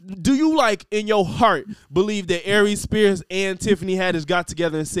do you like in your heart believe that Aries Spears and Tiffany Haddish got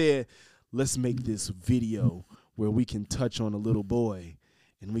together and said, let's make this video where we can touch on a little boy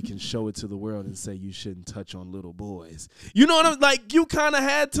and we can show it to the world and say you shouldn't touch on little boys? You know what I'm like? You kind of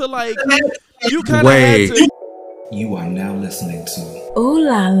had to had to. You are now listening to Ooh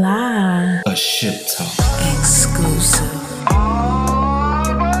La La, a Ship Talk exclusive.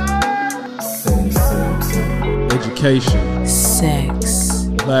 Education, Sex,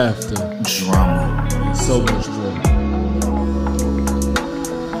 laughter, drama, and so much more.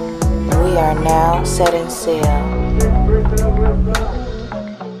 We are now setting sail.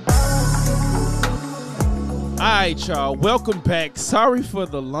 All right, y'all. Welcome back. Sorry for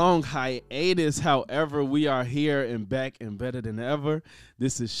the long hiatus. However, we are here and back and better than ever.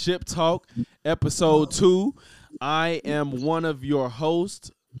 This is Ship Talk, episode 2. I am one of your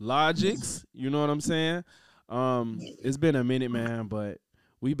hosts, Logix. You know what I'm saying? It's been a minute, man, but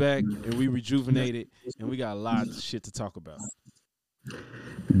we back and we rejuvenated and we got a lot of shit to talk about.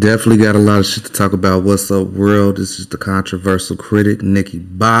 Definitely got a lot of shit to talk about. What's up, world? This is the controversial critic, Nikki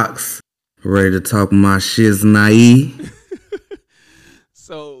Box. Ready to talk my shiznai.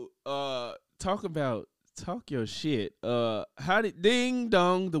 So, talk your shit. How did Ding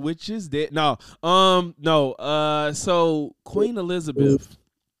Dong, the witch is dead? No. So Queen Elizabeth.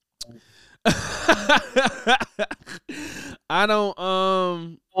 I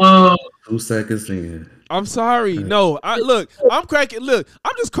don't 2 seconds in. I'm sorry. No, I'm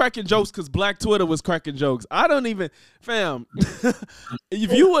just cracking jokes because Black Twitter was cracking jokes. I don't even, fam.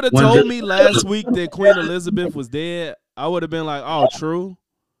 If you would have told me last week that Queen Elizabeth was dead, I would have been like, "Oh, true."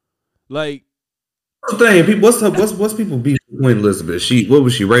 Like, what's people beef with Queen Elizabeth? What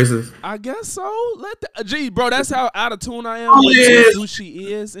was she, racist? I guess so. Bro, that's how out of tune I am with who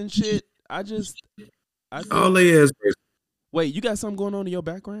she is and shit. All they is racist. Wait, you got something going on in your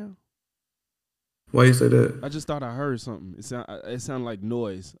background? Why you say that? I just thought I heard something. It sounded like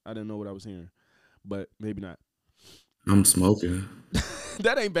noise. I didn't know what I was hearing, but maybe not. I'm smoking.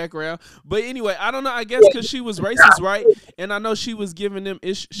 That ain't background. But anyway, I don't know. I guess because she was racist, right? And I know she was giving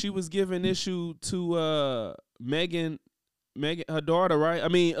issue to Megan, her daughter, right? I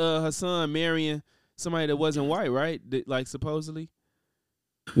mean, her son marrying somebody that wasn't white, right? Like supposedly.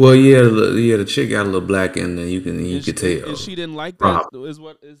 Well, yeah, the chick got a little black in there. You could tell. And she didn't like that. Is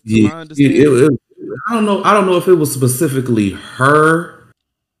my understanding. I don't know if it was specifically her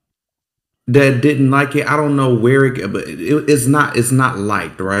that didn't like it. I don't know where but it's not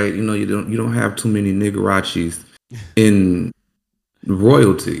liked, right? You know, you don't have too many niggerachis in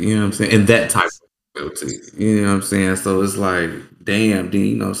royalty. You know what I'm saying? In that type of royalty. You know what I'm saying? So it's like, damn,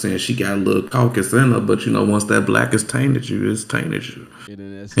 you know what I'm saying? She got a little caucus in her, but you know, once that black is tainted you, it's tainted you.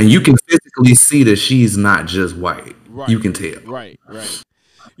 And you can physically see that she's not just white. Right. You can tell. Right.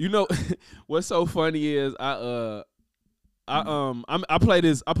 You know, what's so funny is I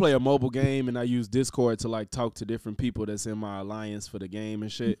play a mobile game and I use Discord to like talk to different people that's in my alliance for the game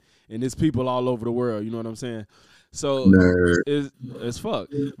and shit. And there's people all over the world, you know what I'm saying? So it's fuck.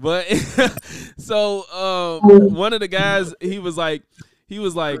 But so one of the guys, he was like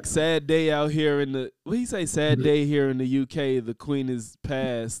sad day out here in the sad day here in the UK, the queen is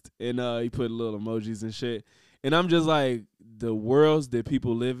passed, and he put little emojis and shit. And I'm just like, the worlds that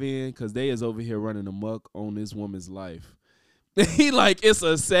people live in, because they is over here running amok on this woman's life. He like, it's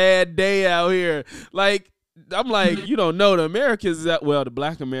a sad day out here. Like, I'm like, you don't know, the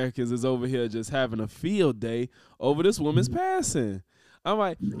black Americans is over here just having a field day over this woman's passing. I'm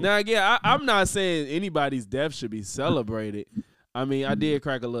like, now again, I'm not saying anybody's death should be celebrated. I mean, I did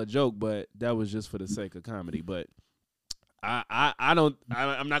crack a little joke, but that was just for the sake of comedy. But I'm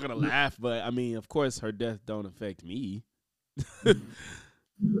not gonna laugh. But I mean, of course, her death don't affect me.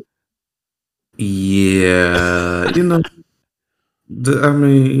 Yeah, you know.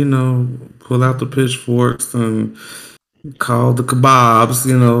 Pull out the pitchforks and call the kebabs.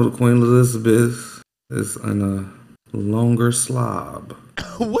 You know, the Queen Elizabeth is in a longer slob.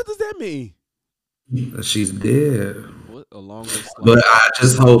 What does that mean? She's dead. What a longer slob? But I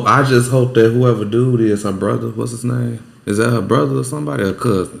just hope that whoever dude is her brother. What's his name? Is that her brother or somebody? Her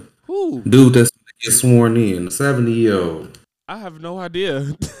cousin? Who? Dude that's gonna get sworn in. 70-year-old. I have no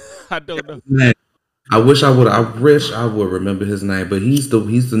idea. I don't know. Man. I wish I would remember his name, but he's the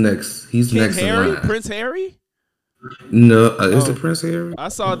next. He's King next Harry? in line. Prince Harry? No, is it Prince Harry? I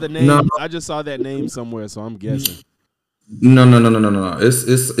saw the name. No. I just saw that name somewhere, so I'm guessing. No.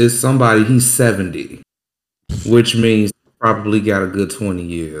 It's somebody. He's 70, which means probably got a good 20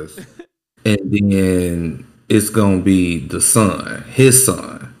 years, and then it's gonna be his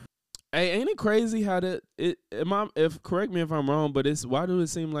son. Hey, ain't it crazy how that it? If correct me if I'm wrong, but it's why do it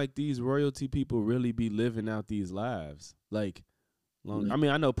seem like these royalty people really be living out these lives? Like, I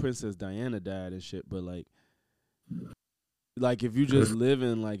mean, I know Princess Diana died and shit, but like if you just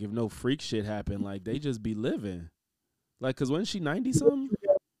living, like if no freak shit happened, like they just be living. Like, cause wasn't she 90 something?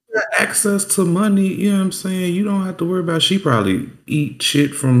 Access to money, you know what I'm saying? You don't have to worry about. She probably eat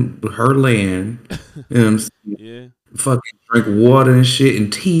shit from her land. You know what I'm saying? Yeah. Fucking drink water and shit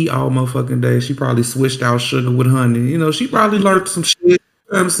and tea all motherfucking day. She probably switched out sugar with honey. You know, she probably learned some shit. You know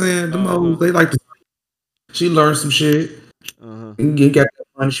what I'm saying? Them hoes, they like to. She learned some shit. You got that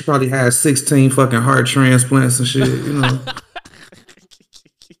money. She probably had 16 fucking heart transplants and shit. You know.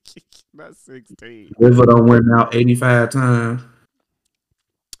 Not 16. Liver done went out 85 times.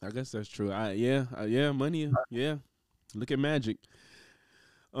 I guess that's true. Yeah, money. Yeah, look at Magic.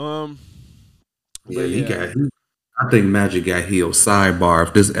 I think Magic got healed. Sidebar: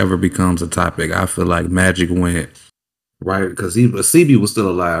 if this ever becomes a topic, I feel like Magic went right because CB was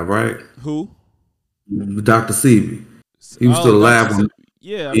still alive, right? Who? Dr. CB. He was still alive.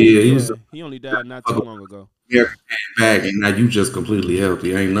 He only died not too long ago. Yeah, came back, and now you just completely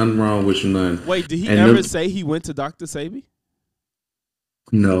healthy. Ain't nothing wrong with you, none. Wait, did he ever say he went to Dr. Sebi?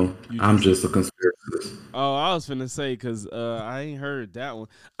 No, I'm just a conspiracist. Oh, I was finna say because I ain't heard that one.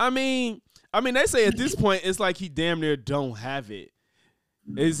 I mean, they say at this point it's like he damn near don't have it.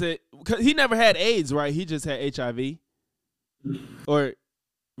 Is it? Cause he never had AIDS, right? He just had HIV, or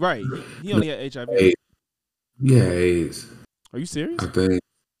right? He only had HIV. Yeah, AIDS. Are you serious? I think.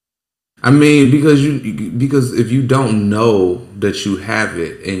 I mean, because if you don't know that you have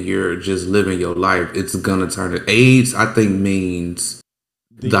it and you're just living your life, it's gonna turn to AIDS. I think means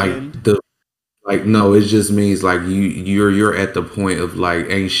no, it just means like you're at the point of like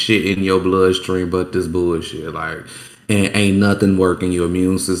ain't shit in your bloodstream but this bullshit, like, and ain't nothing working. Your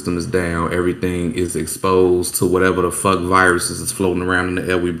immune system is down. Everything is exposed to whatever the fuck viruses is floating around in the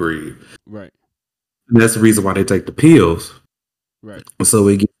air we breathe. Right. And that's the reason why they take the pills. Right. So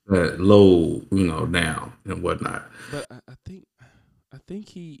it gets that low, down and whatnot. But I think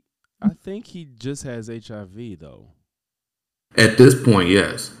he just has HIV though. At this point,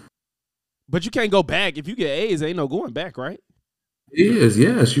 yes. But you can't go back if you get AIDS. Ain't no going back, right? It is.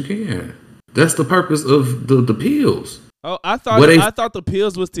 Yes, you can. That's the purpose of the pills. Oh, I thought the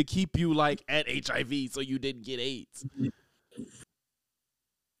pills was to keep you like at HIV so you didn't get AIDS.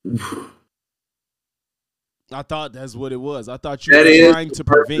 I thought that's what it was. I thought you were trying to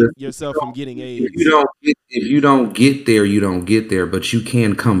prevent yourself from getting AIDS. If you don't get there, you don't get there, but you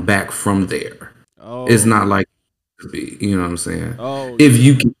can come back from there. Oh. It's not like you know what I'm saying? Oh, if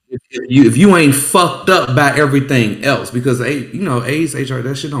you ain't fucked up by everything else, because AIDS, HIV,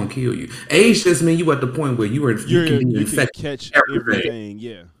 that shit don't kill you. AIDS just mean you at the point where you can catch everything,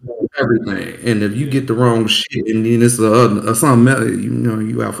 yeah, everything. And if you get the wrong shit, and then it's something else,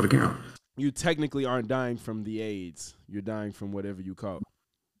 you out for the count. You technically aren't dying from the AIDS. You're dying from whatever you caught.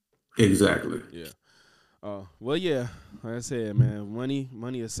 Exactly. Yeah. Well, yeah. Like I said, man, money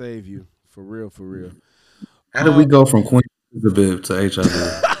will save you for real. How did we go from Queen Elizabeth to HIV?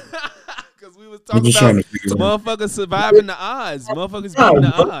 Because we was talking about motherfuckers surviving the odds. Motherfuckers beating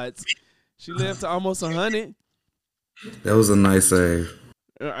the odds. She lived to almost 100. That was a nice save.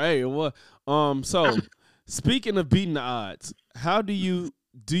 Hey, what? So speaking of beating the odds, how do you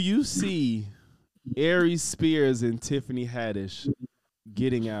see Aries Spears and Tiffany Haddish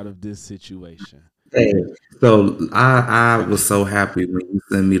getting out of this situation? Hey, so I was so happy when you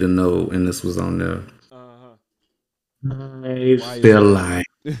sent me the note and this was on there. I feel like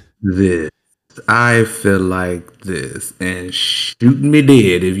this. I feel like this. And shoot me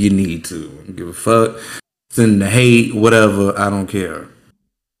dead if you need to. Don't give a fuck. Send the hate, whatever. I don't care.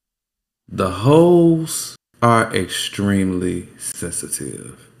 The hoes are extremely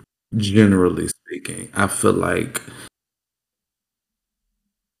sensitive. Generally speaking. I feel like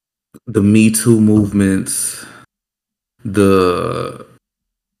the Me Too movements, the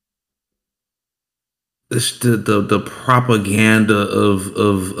propaganda of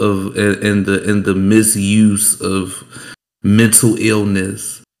and the misuse of mental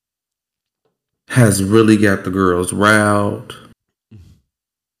illness has really got the girls riled,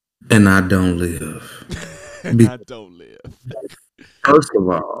 and I don't live. I don't live. First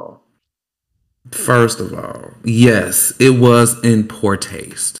of all, yes, it was in poor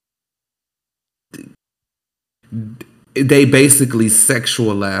taste. They basically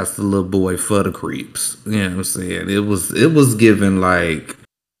sexualized the little boy for the creeps. You know what I'm saying? It was given like,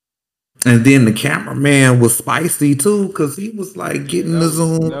 and then the cameraman was spicy too because he was like getting the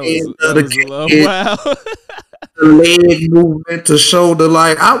zoom in. Wow. the leg movement to shoulder.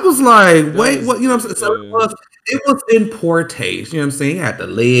 Like I was like, wait, what? You know what I'm saying? So it was in poor taste. You know what I'm saying? He had the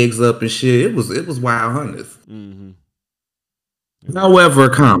legs up and shit. It was Wild Hunters. However,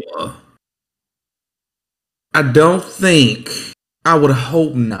 I don't think, I would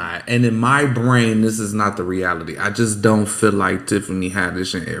hope not. And in my brain, this is not the reality. I just don't feel like Tiffany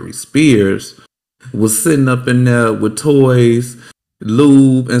Haddish and Aries Spears was sitting up in there with toys,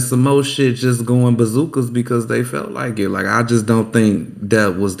 lube, and some more shit just going bazookas because they felt like it. Like, I just don't think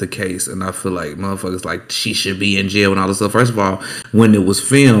that was the case. And I feel like motherfuckers like she should be in jail and all this stuff. First of all, when it was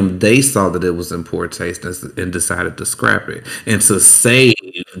filmed, they saw that it was in poor taste and decided to scrap it. And to save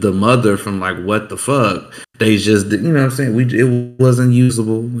the mother from like, what the fuck, they just, you know what I'm saying? It wasn't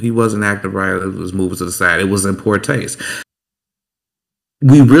usable. He wasn't acting right. It was moving to the side. It was in poor taste.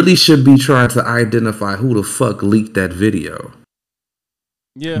 We really should be trying to identify who the fuck leaked that video.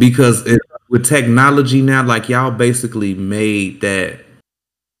 Yeah. Because with technology now, like y'all basically made that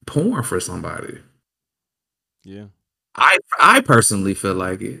porn for somebody. Yeah. I personally feel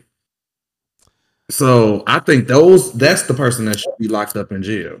like it. So I think that's the person that should be locked up in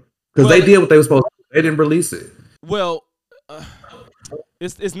jail. Because they did what they were supposed to do. They didn't release it. Well,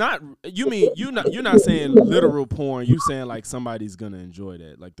 it's not. You mean you're not saying literal porn. You saying like somebody's gonna enjoy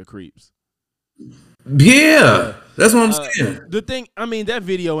that, like the creeps. Yeah, that's what I'm saying. The thing, I mean, that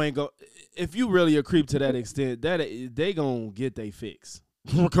video ain't go. If you really a creep to that extent, that they gonna get they fix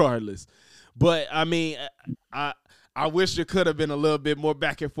regardless. But I mean, I wish it could have been a little bit more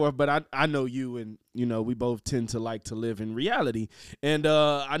back and forth. But I know you, and you know we both tend to like to live in reality. And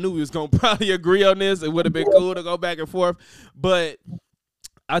I knew we was gonna probably agree on this. It would have been cool to go back and forth, but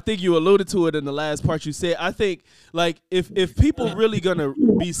I think you alluded to it in the last part you said. I think like if people really gonna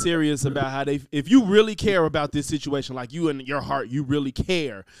be serious about how if you really care about this situation, like you in your heart, you really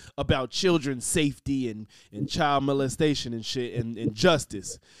care about children's safety and child molestation and shit and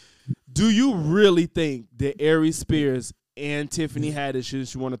justice. Do you really think that Aries Spears and Tiffany Haddish,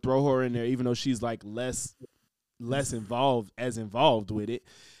 you want to throw her in there, even though she's like less involved with it?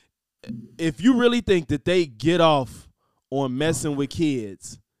 If you really think that they get off on messing with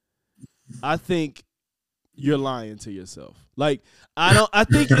kids, I think you're lying to yourself. Like, I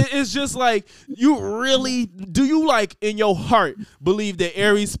think it's just like, you really, do you like in your heart believe that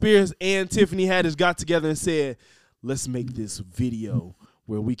Aries Spears and Tiffany Haddish got together and said, let's make this video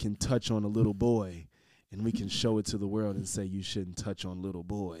where we can touch on a little boy and we can show it to the world and say you shouldn't touch on little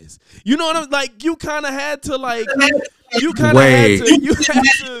boys? You know what I'm like? You kind of had to like, you had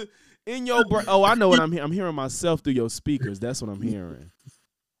to in your brain. Oh, I know what I'm hearing. I'm hearing myself through your speakers. That's what I'm hearing.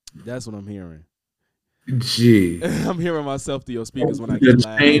 Gee, I'm hearing myself through your speakers when I get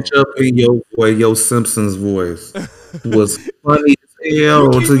loud. The change up in your Simpsons voice was funny as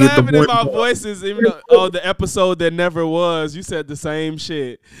hell. You keep laughing at my voices, even though the episode that never was. You said the same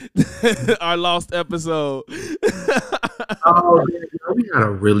shit. Our lost episode. Oh, we got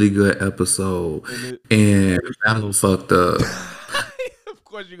a really good episode, and that was fucked up. Of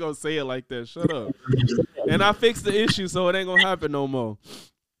course you gonna say it like that. Shut up. And I fixed the issue, so it ain't gonna happen no more.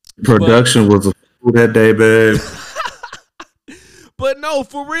 Production was a fool that day, babe. But no,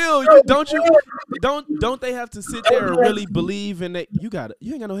 for real, don't they have to sit there and really believe in that? You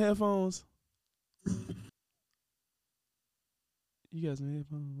ain't got no headphones. You got some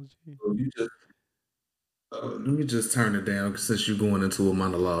headphones? Let me just turn it down since you're going into a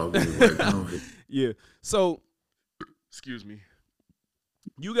monologue. Yeah. So, excuse me.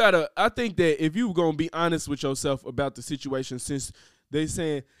 I think that if you gonna be honest with yourself about the situation, since they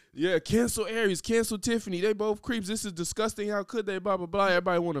saying, yeah, cancel Aries, cancel Tiffany, they both creeps, this is disgusting, how could they, blah, blah, blah,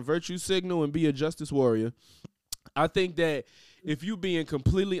 everybody want a virtue signal and be a justice warrior. I think that if you being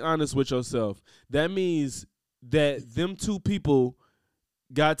completely honest with yourself, that means that them two people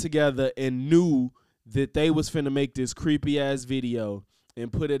got together and knew that they was finna make this creepy ass video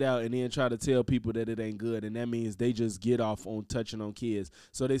and put it out and then try to tell people that it ain't good, and that means they just get off on touching on kids.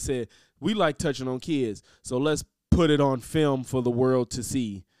 So they said, we like touching on kids, so let's put it on film for the world to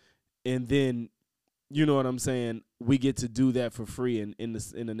see. And then, you know what I'm saying, we get to do that for free, and in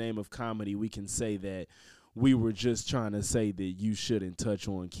the name of comedy, we can say that we were just trying to say that you shouldn't touch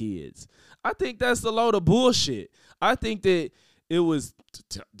on kids. I think that's a load of bullshit. I think that it was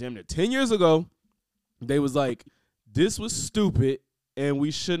damn near 10 years ago, they was like, this was stupid and we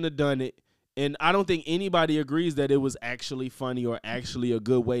shouldn't have done it. And I don't think anybody agrees that it was actually funny or actually a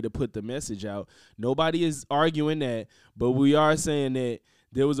good way to put the message out. Nobody is arguing that, but we are saying that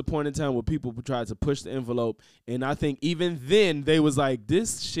there was a point in time where people tried to push the envelope, and I think even then they was like,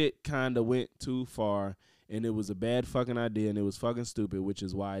 this shit kind of went too far, and it was a bad fucking idea, and it was fucking stupid, which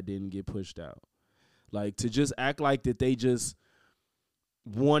is why it didn't get pushed out. Like to just act like that they just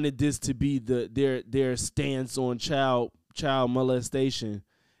wanted this to be their stance on child molestation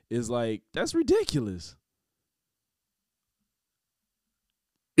is like, that's ridiculous.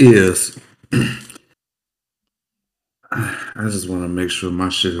 Yes. I just want to make sure my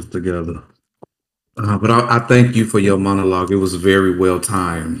shit is together. But I thank you for your monologue. It was very well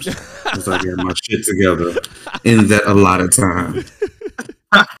timed because I got my shit together in that allotted time.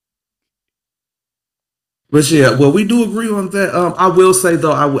 But yeah, well, we do agree on that. I will say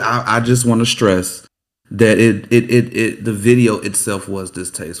though, I just want to stress that the video itself was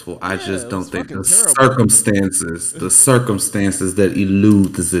distasteful. I just don't think the circumstances that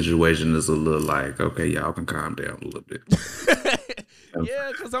elude the situation is a little like, okay, y'all can calm down a little bit.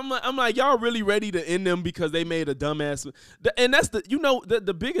 Yeah, because I'm like, y'all really ready to end them because they made a dumbass. And that's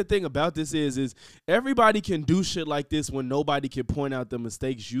the bigger thing about this is everybody can do shit like this when nobody can point out the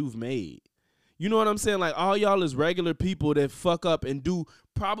mistakes you've made. You know what I'm saying? Like, all y'all is regular people that fuck up and do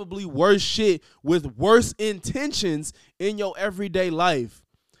probably worse shit with worse intentions in your everyday life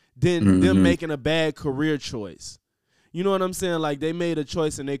than them making a bad career choice. You know what I'm saying? Like, they made a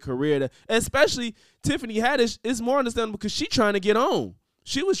choice in their career that, especially Tiffany Haddish, is more understandable because she trying to get on.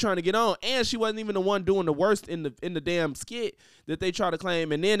 She was trying to get on, and she wasn't even the one doing the worst in the damn skit that they try to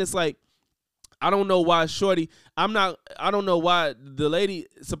claim. And then it's like, I don't know why I don't know why the lady,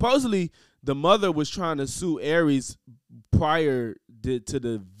 supposedly the mother was trying to sue Aries prior to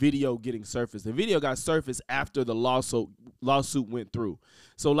the video getting surfaced. The video got surfaced after the lawsuit went through.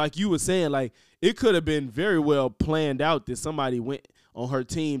 So like you were saying, like, it could have been very well planned out that somebody went on her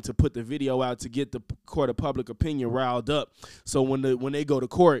team to put the video out to get the court of public opinion riled up. So when they go to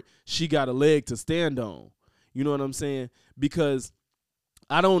court, she got a leg to stand on. You know what I'm saying? Because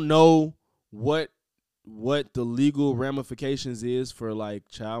I don't know what the legal ramifications is for like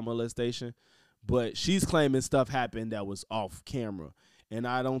child molestation, but she's claiming stuff happened that was off camera, and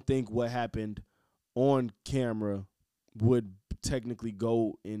I don't think what happened on camera would technically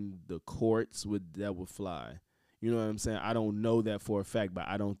go in the courts that would fly. You know what I'm saying? I don't know that for a fact, but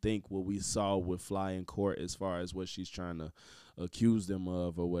I don't think what we saw would fly in court as far as what she's trying to accuse them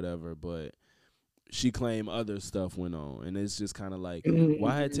of or whatever. But she claimed other stuff went on, and it's just kind of like,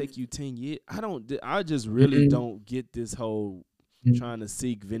 why it take you 10 years? I just really don't get this whole trying to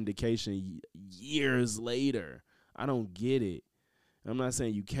seek vindication years later. I don't get it. I'm not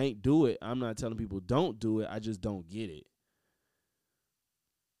saying you can't do it. I'm not telling people don't do it. I just don't get it.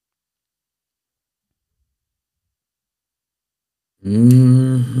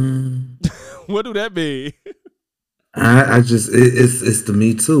 What do that mean? I just it's the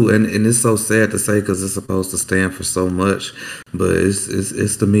Me Too, and it's so sad to say because it's supposed to stand for so much, but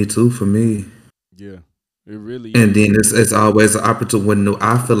it's the Me Too for me. Yeah, it really. And then it's always an opportunity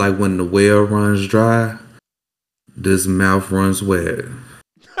I feel like when the well runs dry, this mouth runs wet.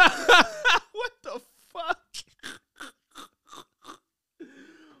 What the fuck?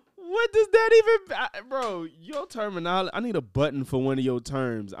 What does that even, bro? Your terminology. I need a button for one of your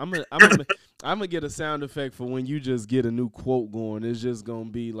terms. I'm gonna get a sound effect for when you just get a new quote going. It's just gonna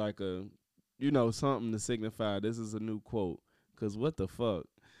be like a, something to signify this is a new quote. Cause what the fuck?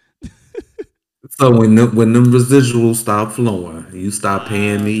 So when them residuals stop flowing, you stop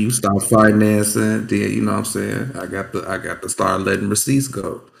paying me, you stop financing, then you know what I'm saying? I got to start letting receipts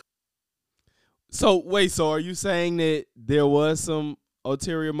go. So wait, so are you saying that there was some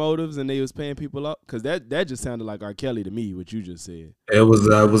ulterior motives and they was paying people up? Because that just sounded like R. Kelly to me, what you just said. It was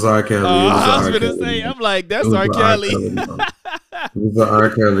R. Kelly. I was gonna say, I'm like, that's R. Kelly. It was an R.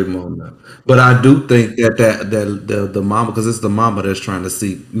 Kelly moment. But I do think that the mama, because it's the mama that's trying to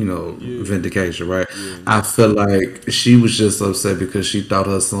seek, vindication, right? Yeah. I feel like she was just upset because she thought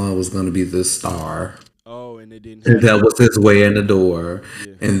her son was going to be the star. Oh, and it didn't. And that was his way in the door.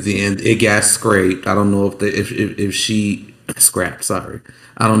 Yeah. And then it got scraped. I don't know if she scrapped. Sorry,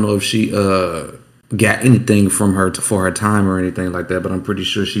 I don't know if she got anything from her for her time or anything like that. But I'm pretty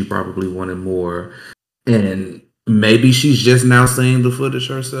sure she probably wanted more. And maybe she's just now seeing the footage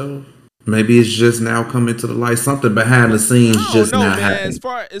herself. Maybe it's just now coming to the light. Something behind the scenes just now happening.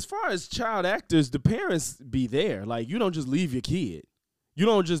 As far as child actors, the parents be there. Like, you don't just leave your kid. You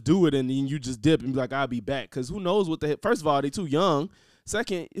don't just do it and then you just dip and be like, I'll be back. Because who knows what first of all, they too young.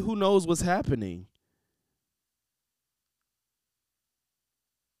 Second, who knows what's happening?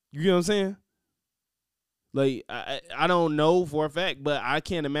 You know what I'm saying? Like, I don't know for a fact, but I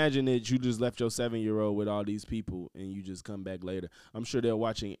can't imagine that you just left your 7-year-old with all these people and you just come back later. I'm sure they're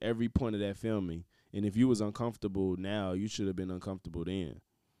watching every point of that filming. And if you was uncomfortable now, you should have been uncomfortable then.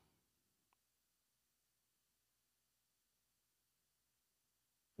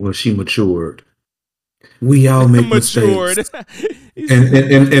 Well, she matured. We all make Matured. mistakes.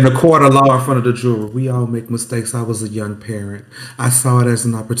 In a court of law in front of the jury, we all make mistakes. I was a young parent. I saw it as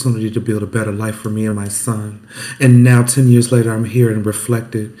an opportunity to build a better life for me and my son. And now, 10 years later, I'm here and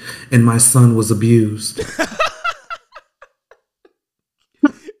reflected, and my son was abused.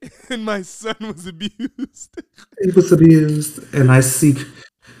 And my son was abused. He was abused, and I seek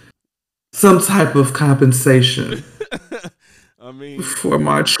some type of compensation I mean, for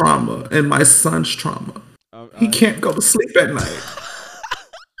my trauma and my son's trauma. He can't go to sleep at night.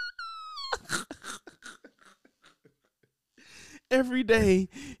 Every day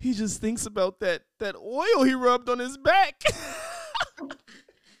he just thinks about that oil he rubbed on his back.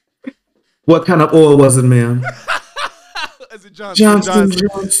 What kind of oil was it, ma'am? Is it Johnson?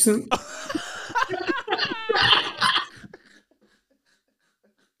 Johnson.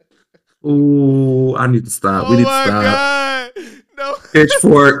 Ooh, I need to stop. We need to stop. God. No.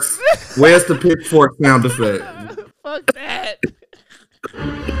 Pitchforks. Where's the pitchfork sound effect? Fuck that.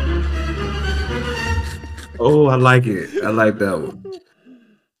 Oh, I like it. I like that one.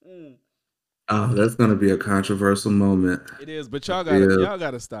 Oh, that's gonna be a controversial moment. It is, but y'all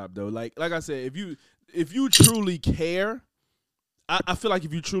gotta stop though. Like I said, if you truly care, I feel like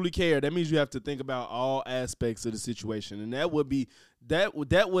if you truly care, that means you have to think about all aspects of the situation, and that's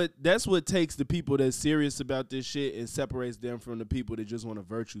what takes the people that's serious about this shit and separates them from the people that just want a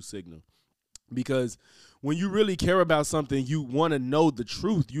virtue signal. Because when you really care about something, you want to know the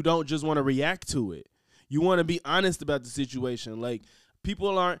truth. You don't just want to react to it. You want to be honest about the situation. Like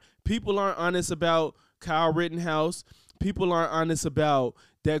people aren't honest about Kyle Rittenhouse. People aren't honest about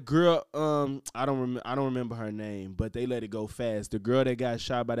that girl. I don't remember her name, but they let it go fast. The girl that got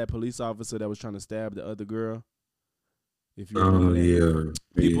shot by that police officer that was trying to stab the other girl. If you remember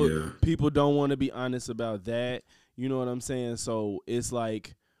that. People don't want to be honest about that. You know what I'm saying? So it's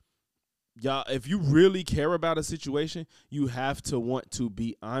like, y'all, if you really care about a situation, you have to want to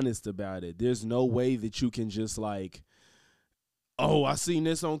be honest about it. There's no way that you can just like, oh, I seen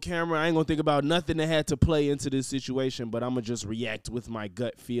this on camera. I ain't gonna think about nothing that had to play into this situation, but I'm gonna just react with my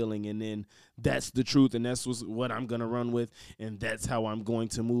gut feeling, and then that's the truth, and that's what I'm gonna run with, and that's how I'm going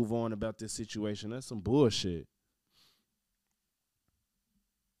to move on about this situation. That's some bullshit.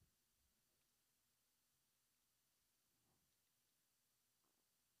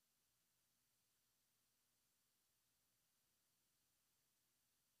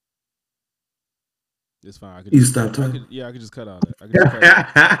 It's fine. I could You stop talking. I could just cut all that.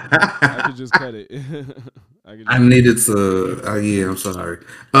 I could just cut it. I needed to. Yeah, I'm sorry.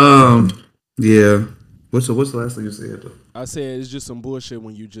 Yeah. What's the last thing you said though? I said it's just some bullshit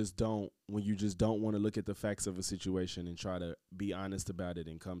when you just don't want to look at the facts of a situation and try to be honest about it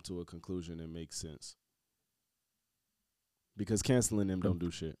and come to a conclusion that makes sense. Because canceling them don't do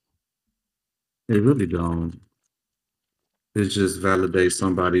shit. They really don't. It just validates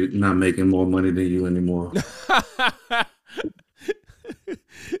somebody not making more money than you anymore.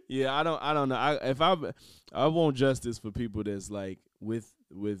 Yeah, I don't know. I want justice for people that's like with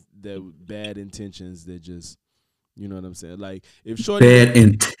the bad intentions that just, you know what I'm saying? Like if Shorty bad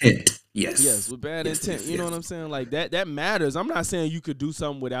intent. Yes, with bad intent. You know what I'm saying? Like that matters. I'm not saying you could do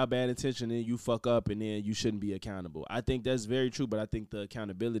something without bad intention and you fuck up and then you shouldn't be accountable. I think that's very true, but I think the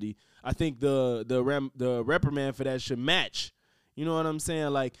accountability, I think the reprimand for that should match. You know what I'm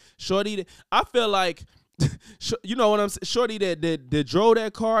saying? Like Shorty, I feel like you know what I'm saying? Shorty that drove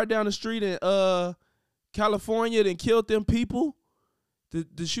that car down the street in California and killed them people.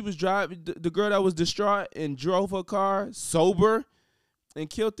 She was driving the girl that was distraught and drove her car sober and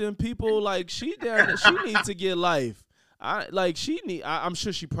killed them people. Like she needs to get life. I'm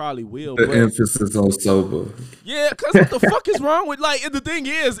sure she probably will. The emphasis on sober. Yeah, because what the fuck is wrong with, like, and the thing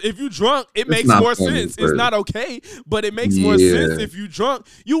is, if you drunk, it makes more sense. It's not okay, but it makes more sense if you drunk.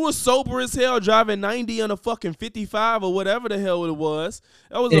 You was sober as hell driving 90 on a fucking 55 or whatever the hell it was.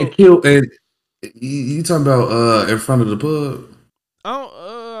 That was and you talking about in front of the pub?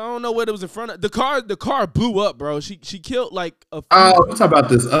 I don't know what it was in front of. The car blew up, bro. She killed like a few. Oh, you talking about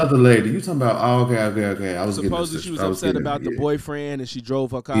this other lady. You talking about, okay. I was supposedly she was upset about the boyfriend and she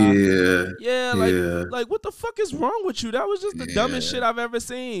drove her car. Yeah. Like what the fuck is wrong with you? That was just the dumbest shit I've ever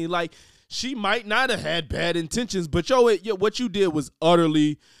seen. Like she might not have had bad intentions, but what you did was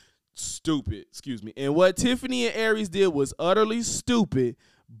utterly stupid. Excuse me. And what Tiffany and Aries did was utterly stupid,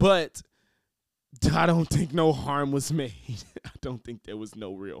 but I don't think no harm was made. I don't think there was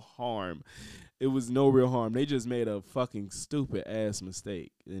no real harm. It was no real harm. They just made a fucking stupid ass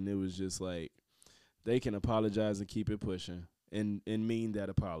mistake. And it was just like, they can apologize and keep it pushing and mean that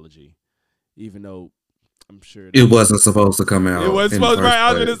apology. Even though I'm sure it wasn't supposed to come out. It was supposed, right?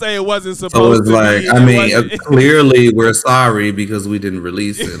 I was gonna say it wasn't So supposed it's to like, be. I mean, clearly we're sorry because we didn't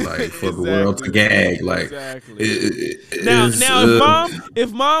release it, like for the world to gag. Like, exactly. Now,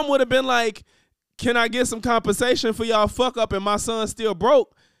 if mom would have been like, "Can I get some compensation for y'all fuck up?" and my son still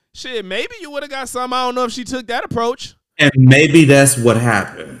broke, shit, maybe you would have got some. I don't know if she took that approach. And maybe that's what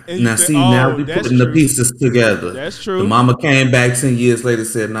happened. And now, now we putting the pieces together. That's true. The mama came back 10 years later and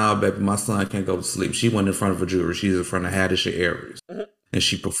said, "Nah, baby, my son can't go to sleep." She wasn't in front of a jury. She's in front of Hadisha Aries. And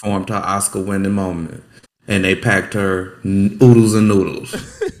she performed her Oscar-winning moment. And they packed her oodles and noodles.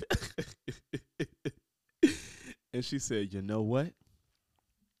 And she said, "You know what?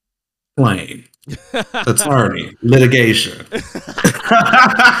 Claim. Attorney. Litigation."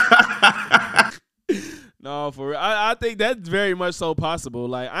 No, for real. I think that's very much so possible.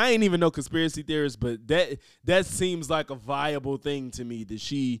 Like, I ain't even no conspiracy theorist, but that seems like a viable thing to me that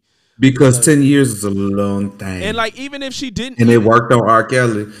she. Because 10 years is a long thing. And like, even if she didn't, and it worked on R.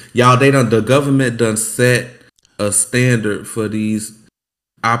 Kelly, y'all. The government done set a standard for these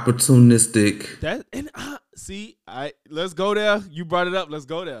opportunistic. Let's go there. You brought it up. Let's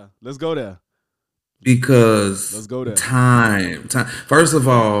go there. Because let's go there. Time. First of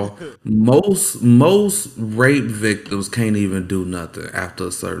all, most rape victims can't even do nothing after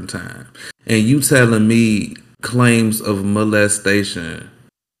a certain time. And you telling me claims of molestation.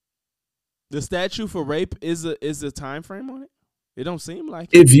 The statute for rape is a time frame on it? It don't seem like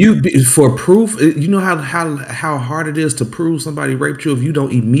it. For proof, you know how hard it is to prove somebody raped you if you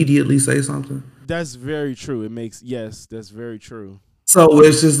don't immediately say something? That's very true. That's very true. So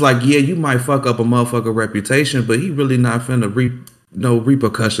it's just like, yeah, you might fuck up a motherfucker reputation, but he really not finna reap no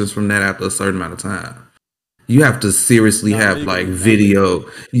repercussions from that after a certain amount of time. You have to seriously have like video.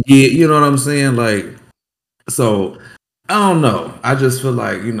 Yeah, you know what I'm saying? Like, so I don't know. I just feel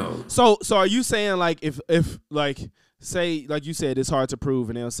like, you know. So are you saying like if like say like you said it's hard to prove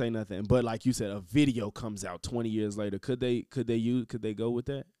and they don't say nothing, but like you said a video comes out 20 years later, could they go with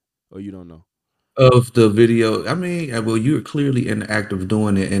that, or you don't know? Of the video, I mean, well, you were clearly in the act of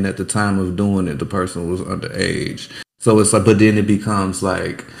doing it, and at the time of doing it, the person was underage. So it's like, but then it becomes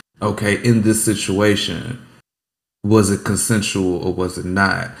like, okay, in this situation, was it consensual or was it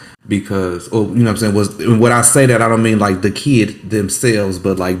not? Because, you know what I'm saying? When I say that, I don't mean like the kid themselves,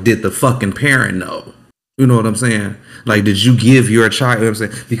 but like, did the fucking parent know? You know what I'm saying? Like, did you give your child, you know what I'm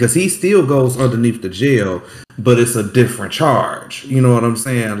saying? Because he still goes underneath the jail, but it's a different charge. You know what I'm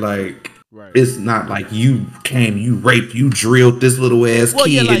saying? Like, right. It's not like you raped, you drilled this little ass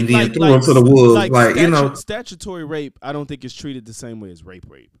kid and then threw him to the woods. Like, you know. Statutory rape, I don't think it's treated the same way as rape.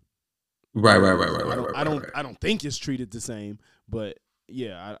 Right. I don't think it's treated the same, but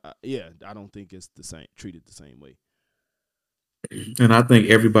yeah, I don't think it's treated the same way. And I think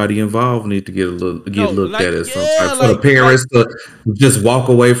everybody involved need to get looked at as some type. For the parents to just walk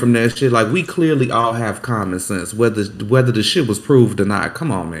away from that shit. Like, we clearly all have common sense, whether the shit was proved or not.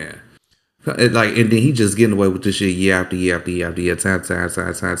 Come on, man. Like, and then he just getting away with this shit year after year after year after year. Time.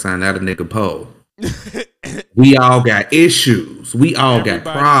 Now the nigga Poe. We all got issues. We all got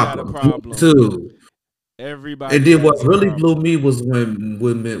problems too. Everybody. And then what really blew me was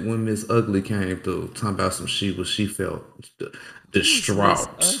when Miss Ugly came through, talking about some she felt distraught.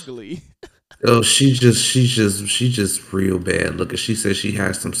 Ugly. Oh, she just real bad looking. She said she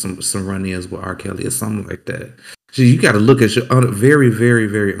has some run-ins with R. Kelly or something like that. You got to look at your very, very,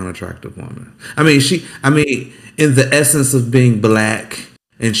 very unattractive woman. I mean, in the essence of being black,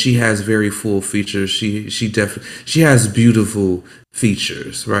 and she has very full features. She has beautiful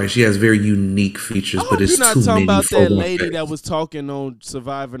features, right? She has very unique features, but it's too many. You're not talking about that lady that was talking on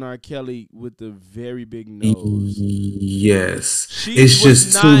Surviving R. Kelly with the very big nose. Yes, it's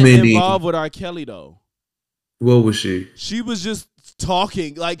just too many. Involved with R. Kelly though. What was she? She was just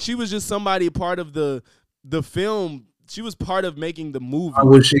talking, like she was just somebody part of the film. She was part of making the movie. Why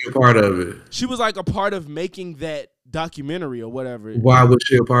was she a part of it? She was like a part of making that documentary or whatever. Why was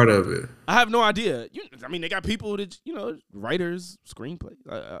she a part of it? I have no idea. I mean, they got people that, writers, screenplay,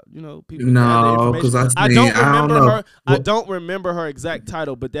 people. No, because I don't remember her. I don't remember her exact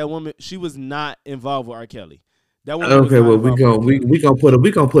title, but that woman, she was not involved with R. Kelly. That woman. Okay, well we gonna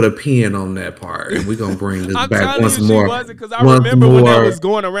put a pin on that part, and we gonna bring this back once more. Because I remember when that was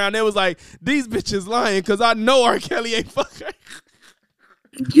going around, it was like, these bitches lying because I know R. Kelly ain't fuck her.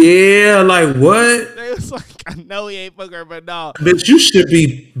 Yeah, like what? They was like, I know he ain't fuck her, but no. Bitch, you should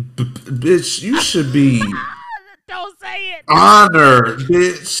be. Don't say it. Honored,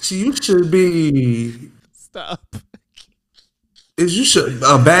 bitch. You should be. Stop.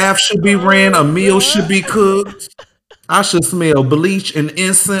 A bath should be ran, a meal should be cooked. I should smell bleach and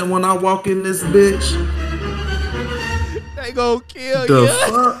incense when I walk in this bitch. They gonna kill The you.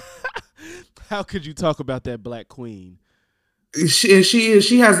 fuck? How could you talk about that black queen? She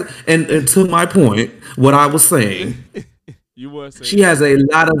has, and to my point, what I was saying, You were saying she has a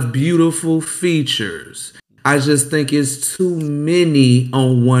lot of beautiful features. I just think it's too many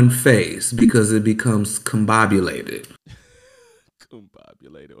on one face because it becomes combobulated.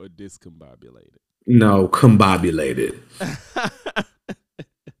 combobulated or discombobulated. No, combobulated.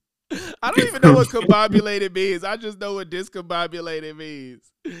 I don't even know what combobulated means. I just know what discombobulated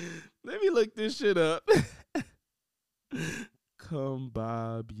means. Let me look this shit up.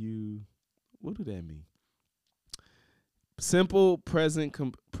 Combobu. What do that mean? Simple present.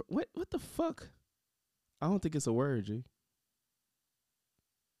 What the fuck? I don't think it's a word, G.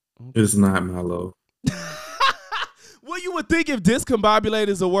 It's not, Milo. Well, you would think if discombobulated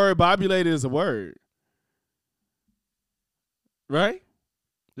is a word, bobulated is a word. Right?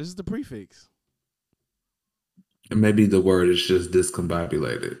 This is the prefix. And maybe the word is just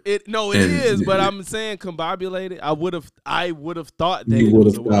discombobulated. It is, but I'm saying combobulated. I would have thought that You would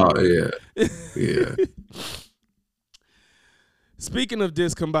have thought, yeah. Speaking of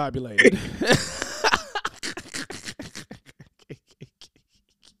discombobulated.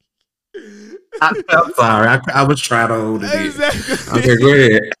 I'm sorry. I was trying to hold it Exactly. in. Okay, go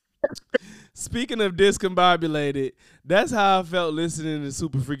ahead. Speaking of discombobulated, that's how I felt listening to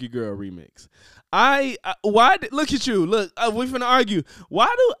Super Freaky Girl remix. Look at you. Look, we finna argue.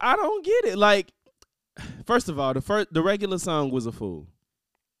 I don't get it. Like, first of all, the regular song was a fool.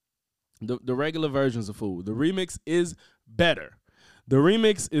 The regular version's a fool. The remix is better.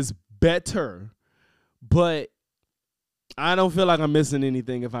 But I don't feel like I'm missing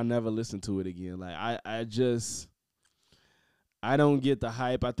anything if I never listen to it again. Like I don't get the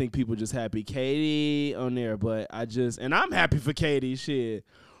hype. I think people just happy Katie on there, but and I'm happy for Katie, shit.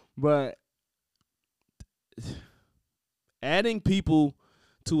 But adding people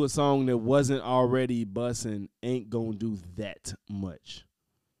to a song that wasn't already bussing ain't gonna do that much.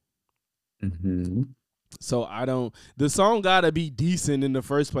 Mm-hmm. So the song gotta be decent in the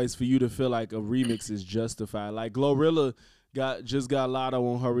first place for you to feel like a remix is justified. Like Glorilla just got Lotto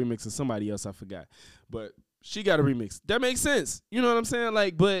on her remix and somebody else, I forgot. But she got a remix. That makes sense. You know what I'm saying?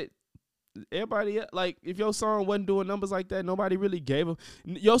 Like, but everybody, like, if your song wasn't doing numbers like that, nobody really gave them.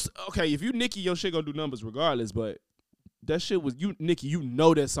 Okay, if you Nicki, your shit gonna do numbers regardless, but that shit was, Nicki, you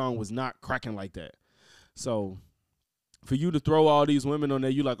know that song was not cracking like that. So for you to throw all these women on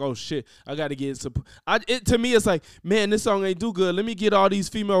there, you like, oh shit, I gotta get to me, it's like, man, this song ain't do good. Let me get all these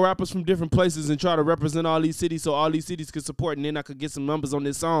female rappers from different places and try to represent all these cities so all these cities could support, and then I could get some numbers on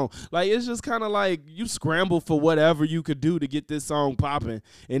this song. Like, it's just kind of like you scramble for whatever you could do to get this song popping,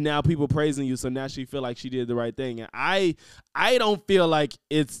 and now people praising you, so now she feel like she did the right thing. And I don't feel like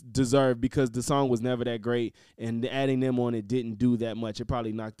it's deserved because the song was never that great, and adding them on it didn't do that much. It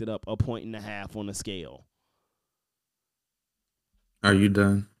probably knocked it up 1.5 points on the scale. Are you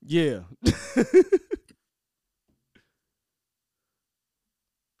done? Yeah.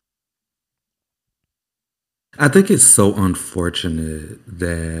 I think it's so unfortunate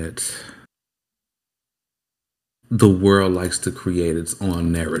that the world likes to create its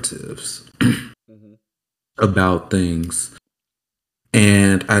own narratives about things.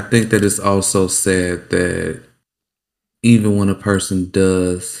 And I think that it's also sad that even when a person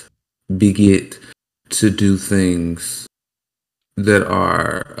does get to do things that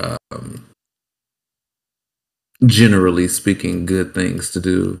are generally speaking good things to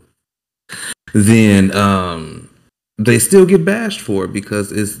do, then they still get bashed for it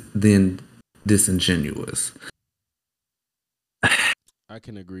because it's then disingenuous. I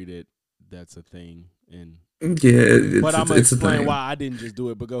can agree that that's a thing, and yeah, but I'm gonna explain why I didn't just do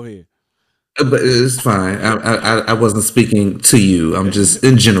it. But go ahead. But it's fine. I wasn't speaking to you. I'm just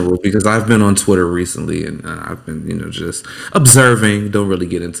in general because I've been on Twitter recently and I've been, just observing. Don't really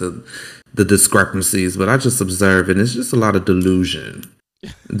get into the discrepancies, but I just observe, and it's just a lot of delusion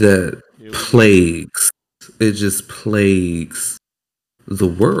that plagues. It just plagues the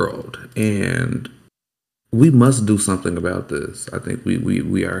world, and we must do something about this. I think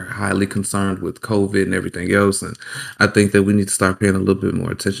we are highly concerned with COVID and everything else, and I think that we need to start paying a little bit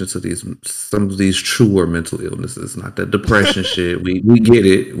more attention to some of these truer mental illnesses, not that depression shit. We get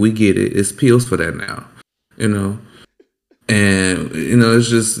it. It's pills for that now, And it's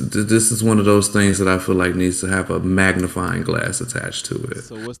just, this is one of those things that I feel like needs to have a magnifying glass attached to it.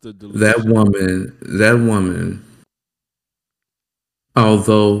 So what's the delusion? That woman,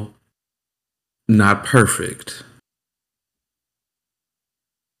 although not perfect,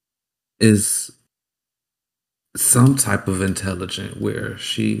 is some type of intelligent where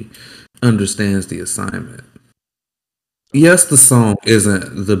she understands the assignment. Yes, the song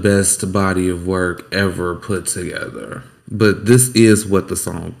isn't the best body of work ever put together, but this is what the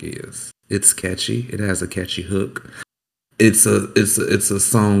song is. It's catchy. It has a catchy hook. It's a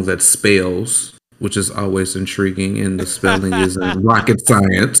song that spells, which is always intriguing, and the spelling isn't rocket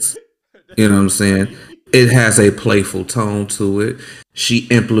science. You know what I'm saying? It has a playful tone to it. She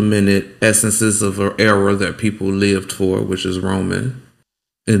implemented essences of her era that people lived for, which is Roman,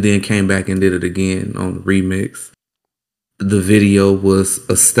 and then came back and did it again on the remix. The video was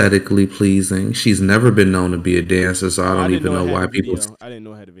aesthetically pleasing. She's never been known to be a dancer, so I I don't didn't even know know it had why a people. video. I didn't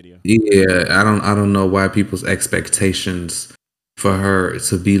know it had a video. Yeah, I don't know why people's expectations for her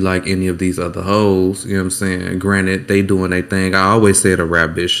to be like any of these other hoes. You know what I'm saying? Granted, they doing their thing. I always said a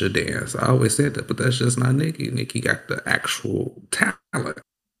rap bitch should dance. I always said that, but that's just not Nicki. Nicki got the actual talent.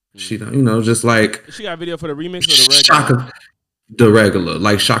 She don't, just like She got a video for the remix or the regular? Shaka, the regular.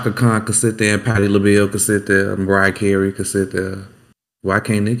 Like Shaka Khan could sit there, and Patti LaBelle could sit there, and Mariah Carey could sit there. Why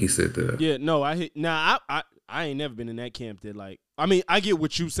can't Nicki sit there? Yeah, no, I ain't never been in that camp that like. I mean, I get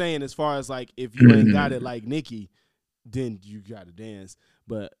what you saying as far as like if you ain't got it like Nicki, then you gotta dance.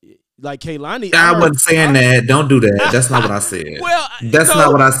 But like Kehlani, I wasn't saying that. Don't do that. That's not what I said. Well, that's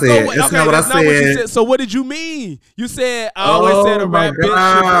not what I said. That's not what I said. So what did you mean? You said I always said a rap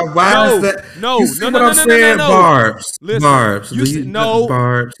bitch. Why is that? No, you see no, what no, I'm no, saying? no. Barbs. Listen, Barbs. You said no.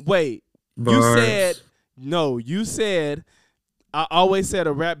 Barbs. Wait. Barbs. You said no. You said I always said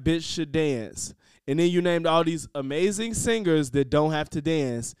a rap bitch should dance. And then you named all these amazing singers that don't have to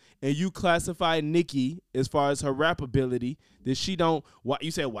dance, and you classified Nicki as far as her rap ability that she don't. Why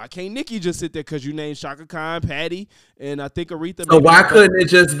you said why can't Nicki just sit there? Because you named Shaka Khan, Patty, and I think Aretha. So why couldn't it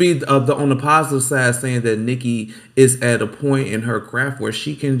just be on the positive side saying that Nicki is at a point in her craft where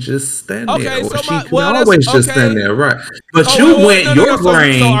she can just stand there, or she can always just stand there, right? But your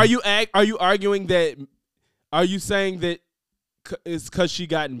brain. So are you arguing that? Are you saying that it's because she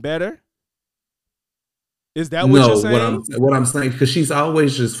gotten better? Is that what you're saying? What I'm saying, because she's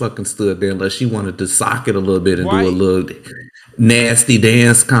always just fucking stood there unless she wanted to sock it a little bit and do a little nasty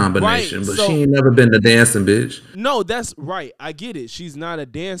dance combination. But she ain't never been the dancing bitch. No, that's right. I get it. She's not a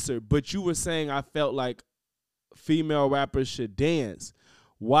dancer. But you were saying I felt like female rappers should dance.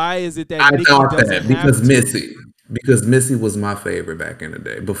 Why is it that I thought that because Missy was my favorite back in the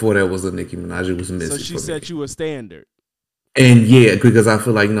day. Before there was a Nicki Minaj, it was Missy. So she set you a standard. And yeah, because I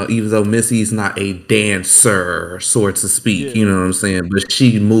feel like, even though Missy's not a dancer, so to speak, you know what I'm saying? But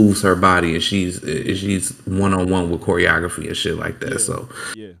she moves her body and she's one-on-one with choreography and shit like that. So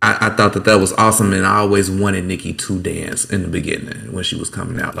I thought that was awesome. And I always wanted Nicki to dance in the beginning when she was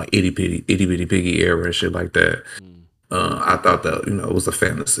coming out, like Itty Bitty Piggy era and shit like that. I thought that, it was a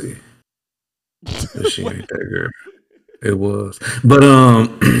fantasy. But she ain't that girl. It was. But,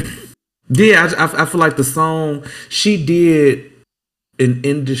 yeah, I feel like the song, she did an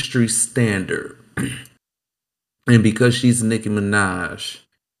industry standard. And because she's Nicki Minaj,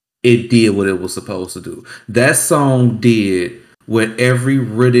 it did what it was supposed to do. That song did what every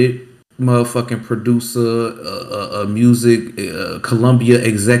rooted motherfucking producer, music, Columbia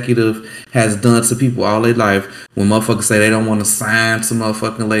executive has done to people all their life. When motherfuckers say they don't want to sign to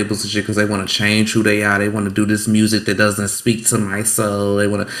motherfucking labels and shit because they want to change who they are. They want to do this music that doesn't speak to my soul. They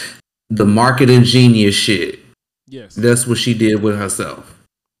want to... The marketing genius shit. Yes. That's what she did with herself.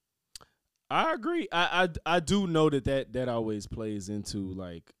 I agree. I do know that always plays into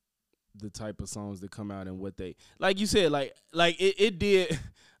like the type of songs that come out and what they, like you said, like it did.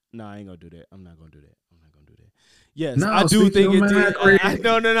 No, I ain't gonna do that. I'm not gonna do that. Yes, no, I do think it did.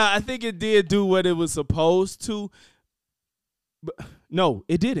 No. I think it did do what it was supposed to. But no,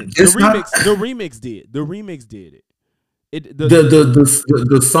 it didn't. The remix did. The remix did it.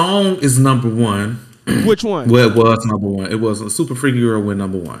 The song is number one. Which one? Well, it was number one. It was a Super Freaky Girl went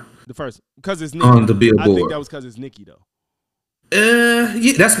number one. The first, because it's Nicki. On the Billboard. I think that was because it's Nicki though.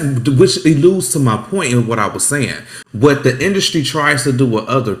 Yeah, that's which alludes to my point in what I was saying. What the industry tries to do with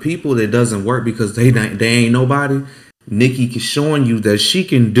other people that doesn't work because they ain't nobody. Nicki is showing you that she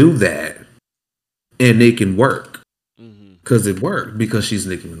can do that, and it can work because it worked because she's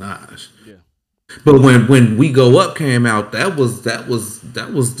Nicki Minaj. Yeah. But when We Go Up came out, that was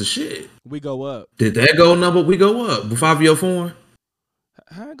the shit. We Go Up. Did that go number? We Go Up with Fabio Foreign.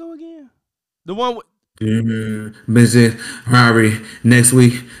 How it go again? The one with Vincent, Rari, next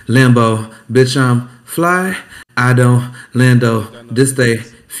week, Limbo, bitch, I'm fly, I don't, Lindo, this day,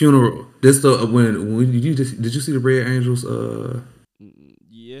 funeral, this the, when did you see the Red Angels,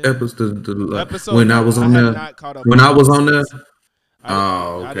 yeah. episode, episode when I was on there, when I was on there,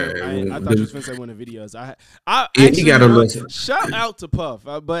 Okay. I thought you was gonna say one of the videos. I Yeah, actually you gotta listen. shout out to Puff,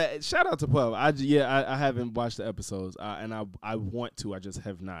 but shout out to Puff. I haven't watched the episodes, and I want to. I just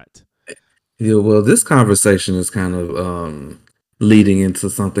have not. Yeah, well, this conversation is kind of leading into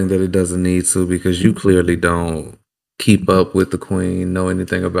something that it doesn't need to, because you clearly don't keep up with the Queen, know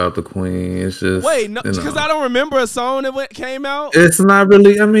anything about the Queen. It's just Wait, no, because I don't remember a song that came out. It's not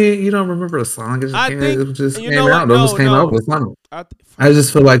really. I mean, you don't remember a song. It just came out. It just came out with something. I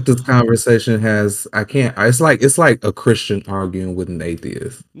just feel like this conversation has. I can't. It's like a Christian arguing with an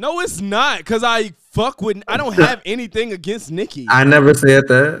atheist. No, it's not, because I don't have anything against Nicki. I never said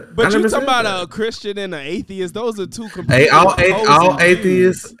that. But you talking about a Christian and an atheist? Those are two completely all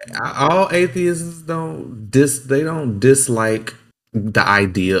atheists. All atheists don't dislike the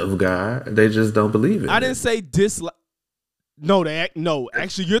idea of God. They just don't believe it. I didn't say dislike. No,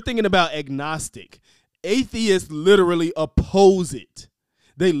 actually, you're thinking about agnostic. Atheists literally oppose it.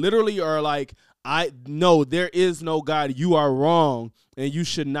 They literally are like, there is no God. You are wrong, and you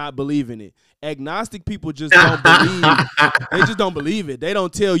should not believe in it. Agnostic people just don't believe. They just don't believe it. They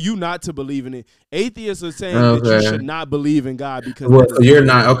don't tell you not to believe in it. Atheists are saying that you should not believe in God because you're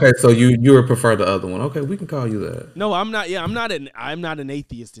not okay. So you would prefer the other one. Okay, we can call you that. No, I'm not. Yeah, I'm not an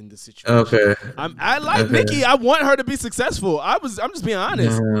atheist in this situation. Okay, I like Nicki. I want her to be successful. I'm just being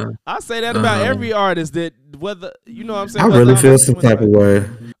honest. I say that about every artist, that whether you know what I'm saying. I really feel some type of way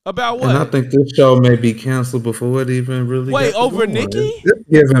about what. And I think this show may be canceled before it even really. Wait, over Nicki? It's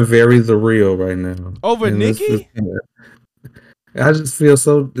giving very the real right now. Over Nicki? I just feel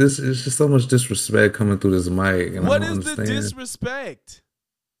so. It's just so much disrespect coming through this mic. And what is the disrespect?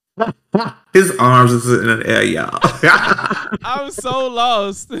 His arms are sitting in the air, y'all. I'm so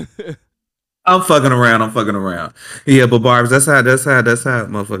lost. I'm fucking around. Yeah, but Barbs, that's how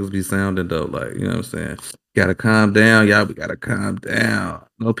motherfuckers be sounding though. Like, you know what I'm saying? Gotta calm down, y'all. We gotta calm down.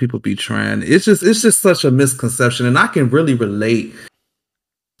 No, people be trying. It's just such a misconception, and I can really relate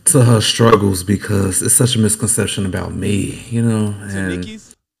to her struggles because it's such a misconception about me, you know. To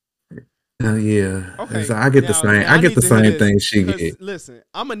Nicki's? Yeah. Okay. I get the same. I get the same thing she get. Listen,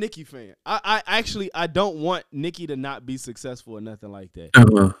 I'm a Nicki fan. I don't want Nicki to not be successful or nothing like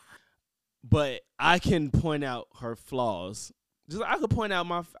that. But I can point out her flaws. I could point out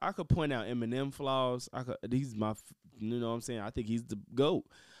Eminem flaws. He's my, you know what I'm saying? I think he's the GOAT.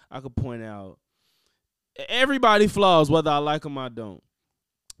 I could point out everybody flaws, whether I like them or I don't.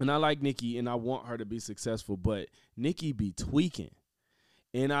 And I like Nicki, and I want her to be successful, but Nicki be tweaking.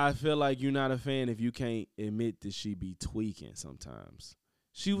 And I feel like you're not a fan if you can't admit that she be tweaking sometimes.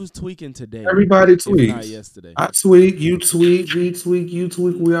 She was tweaking today. Everybody tweaks. Not yesterday. I tweak, you tweak, we tweak, you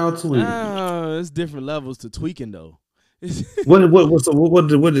tweak, we all tweak. It's different levels to tweaking though. What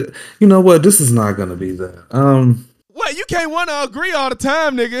you know what? This is not gonna be that. What, you can't want to agree all the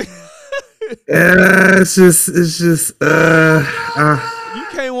time, nigga. It's just you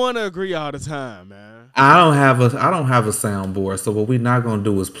can't want to agree all the time, man. I don't have a soundboard, so what we're not gonna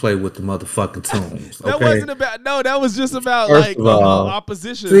do is play with the motherfucking tunes. Okay? That wasn't about. No, that was just about First of all,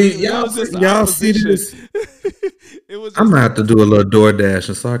 opposition. See, y'all see this? It was. I'm gonna have to do a little DoorDash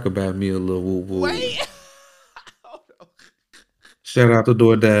and so I could buy me a little whoop whoop. Wait. Shout out to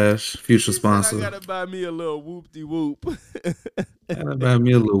DoorDash, future sponsor. I gotta buy me a little whoop-de whoop. Gotta buy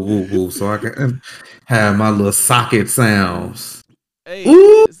me a little whoop whoop so I can have my little socket sounds. Hey,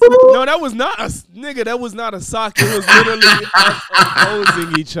 no, that was not a nigga. That was not a sock. It was literally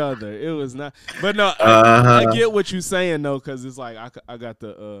opposing each other. It was not. But no, I get what you're saying though, because it's like I got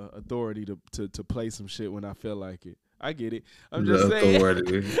the authority to play some shit when I feel like it. I get it. I'm just saying.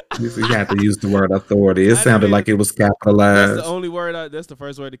 Authority. You have to use the word authority. It sounded like it was capitalized. That's the only word. That's the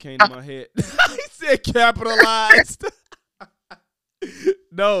first word that came to my head. He said capitalized.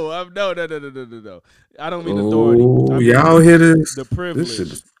 No. I don't mean authority. I mean, y'all hear this? The privilege. This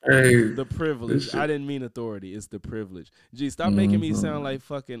shit is crazy. The privilege. I didn't mean authority. It's the privilege. G, stop making me sound like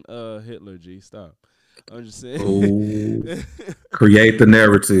fucking Hitler. G, stop. I'm just saying. Create the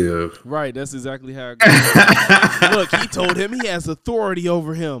narrative. Right. That's exactly how it goes. Look, he told him he has authority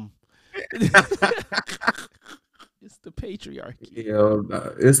over him. It's the patriarchy. Yo,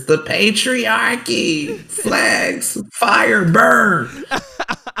 it's the patriarchy. Flags, fire, burn.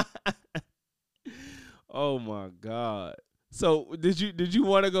 Oh my God. So did you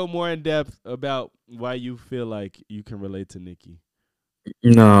want to go more in depth about why you feel like you can relate to Nicki?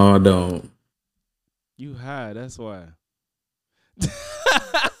 No, I don't. You high, that's why.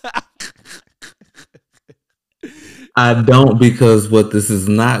 I don't, because what this is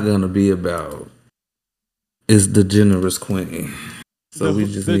not gonna be about is the generous queen. So we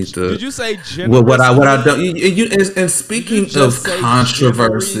just need to. Did you say generous? Well, what I don't. And speaking of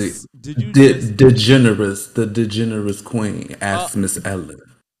controversy, the degenerous queen asked Miss Ellen.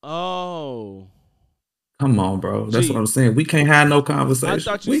 Oh. Come on, bro. That's what I'm saying. We can't have no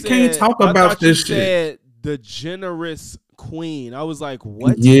conversation. We can't talk about about this you shit. Said the generous queen. I was like,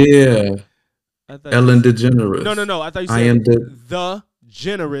 what? Yeah. Ellen DeGeneres. No. I thought you said the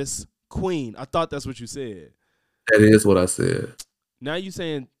generous queen. I thought that's what you said. That is what I said. Now you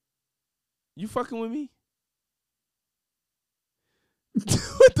saying you fucking with me?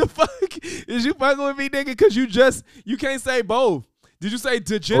 What the fuck? Is you fucking with me, nigga? Because you can't say both. Did you say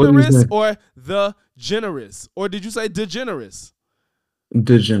degenerous or the generous? Or did you say degenerous?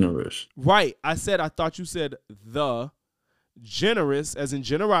 Degenerous. Right. I thought you said the generous, as in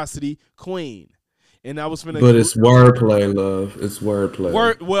generosity, queen. And I was finna. But it's wordplay, love. It's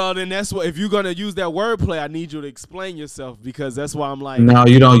wordplay. Well, then that's what. If you're gonna use that wordplay, I need you to explain yourself, because that's why I'm like. No,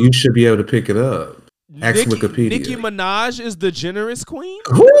 you don't. You should be able to pick it up. Ask Wikipedia. Nicki Minaj is the generous queen.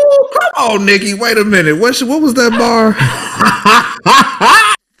 Ooh, come on, Nicki. Wait a minute. What was that bar?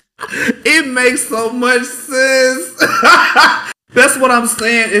 It makes so much sense. That's what I'm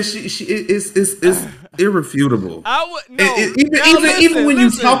saying. It's irrefutable. Even when you're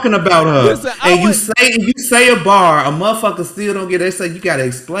talking about her, and you say a bar, a motherfucker still don't get. They say you gotta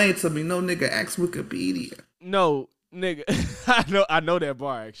explain to me. No, nigga, ask Wikipedia. No, nigga, I know that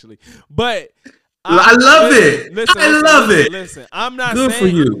bar actually, but I love it. I love it. Listen, I'm not good saying, for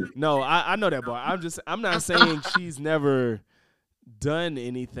you. No, I know that bar. I'm not saying she's never done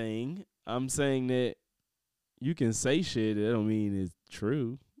anything. I'm saying that you can say shit. That don't mean it's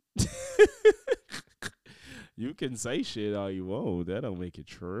true. You can say shit all you want. That don't make it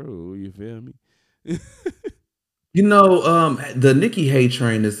true. You feel me? You know, the Nicki hate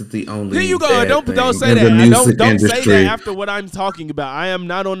train isn't the only. Here you go. Don't say that. Don't say that after what I'm talking about. I am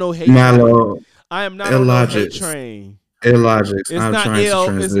not on no hate train. I am not on no hate train. Illogics. It's not ill.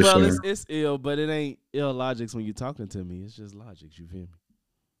 It's ill, but it ain't illogics when you're talking to me. It's just logics. You feel me?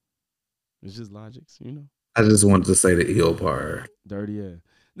 It's just logics. You know. I just wanted to say the ill part. Dirty ass.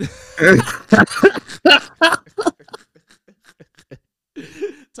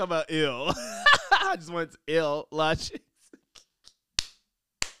 Talk about ill. I just want ill logic.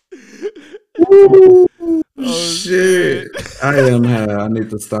 Oh shit! I am high. I need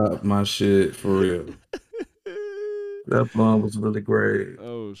to stop my shit for real. That bomb was really great.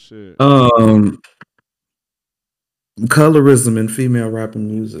 Oh shit. Colorism in female rapping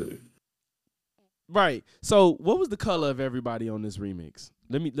music. Right. So, what was the color of everybody on this remix?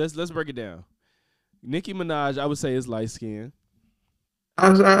 Let's break it down. Nicki Minaj, I would say, is light skin.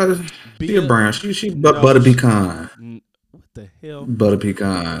 She a brown. She butter pecan. What the hell? Butter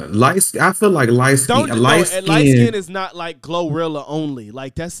pecan. Light. I feel like light skin. Light skin is not like Glorilla only.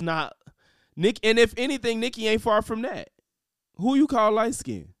 Like that's not Nick. And if anything, Nicki ain't far from that. Who you call light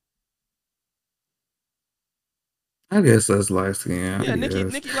skin? I guess that's light skin. Yeah, Nicki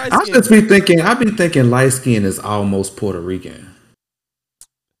light skin. I be thinking light skin is almost Puerto Rican.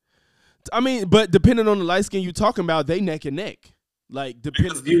 I mean, but depending on the light skin you talking about, they neck and neck. Like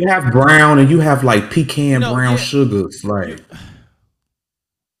depends. You have brown and you have like pecan brown sugars. Like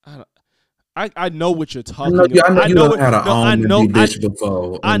I know what you're talking about. I know you had an almond bitch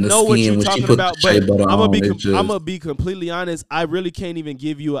before. I know what you're talking about, but I'm gonna be completely honest. I really can't even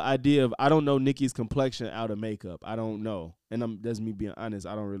give you an idea of. I don't know Nicki's complexion out of makeup. I don't know, and that's me being honest.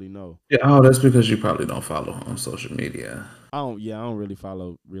 I don't really know. Yeah, that's because you probably don't follow her on social media. I don't really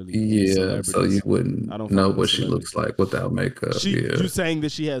follow so you wouldn't know what she looks like without makeup. You saying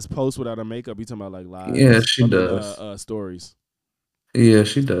that she has posts without her makeup? You talking about like live? Yeah, she does. Stories. Yeah,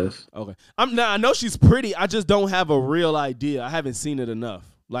 she does. Okay. I know she's pretty. I just don't have a real idea. I haven't seen it enough.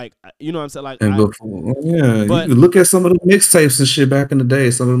 Like, you know what I'm saying? Like, but you look at some of the mixtapes and shit back in the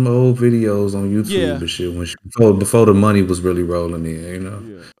day. Some of them old videos on YouTube and shit before the money was really rolling in. You know.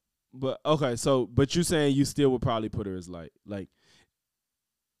 Yeah. But okay, but you saying you still would probably put her as like.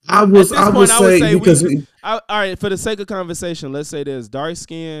 I would say because all right, for the sake of conversation, let's say there's dark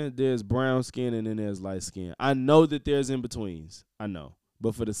skin, there's brown skin, and then there's light skin. I know that there's in betweens. I know,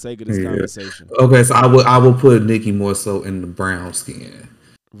 but for the sake of this conversation, okay. So I will put Nicki more so in the brown skin.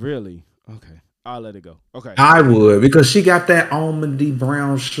 Really? Okay, I'll let it go. Okay, I would because she got that almondy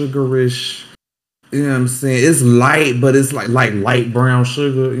brown sugarish. You know what I'm saying? It's light, but it's like light brown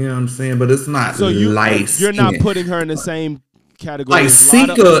sugar. You know what I'm saying? But it's not light. You're not putting her in the same category. Like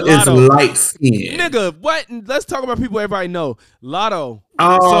Sika is light skin. Nigga, what? Let's talk about people everybody know. Lotto.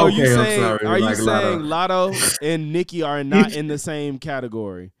 Oh, so okay. Are you saying Lotto and Nicki are not in the same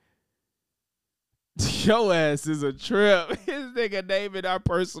category? Your ass is a trip. This nigga naming our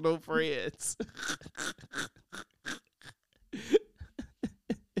personal friends.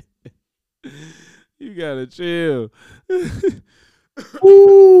 You gotta chill.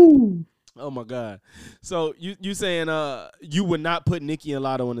 Ooh. Oh my God. So you saying you would not put Nicki and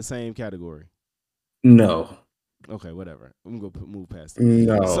Lotto in the same category? No. Okay, whatever. I'm gonna move past it.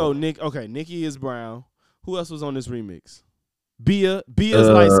 No. So Nicki is brown. Who else was on this remix? Bia's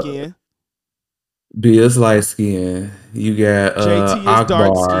light skin. Bia's light skin. You got JT is Akbar.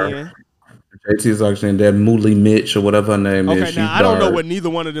 dark skin. JT is dark skin. That Mooley Mitch or whatever her name is. Okay, now I don't know what neither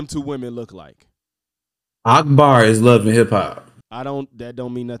one of them two women look like. Akbar is Love and Hip Hop. That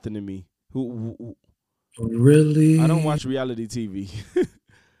don't mean nothing to me. Who Really? I don't watch reality TV.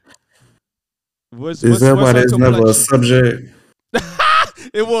 Is that why there's never a subject?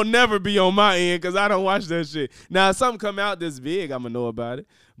 It will never be on my end because I don't watch that shit. Now, if something come out this big, I'm going to know about it.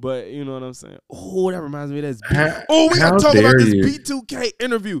 But you know what I'm saying? Oh, that reminds me of this. We got to talk about this B2K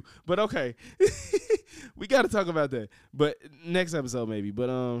interview. But okay. We got to talk about that. But next episode maybe.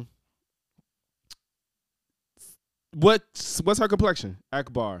 But what's her complexion?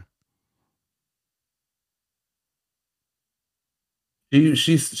 Akbar.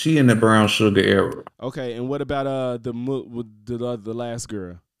 She in the brown sugar era. Okay, and what about the last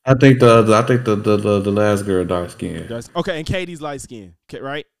girl? I think the last girl dark skin. Okay, and Katie's light skin,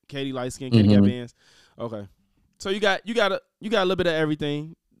 right? Katie light skin, Katie got bands. Okay, so you got a little bit of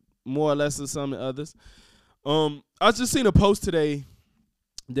everything, more or less of some and others. I just seen a post today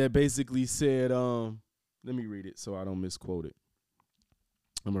that basically said, let me read it so I don't misquote it.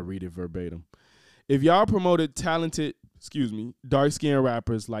 I'm gonna read it verbatim. If y'all promoted talented, dark-skinned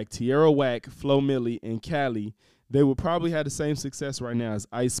rappers like Tierra Whack, Flo Milli, and Cali, they would probably have the same success right now as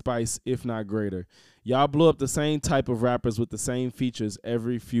Ice Spice, if not greater. Y'all blew up the same type of rappers with the same features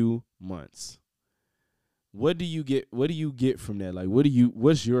every few months. What do you get from that? Like,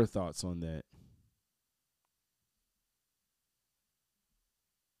 what's your thoughts on that?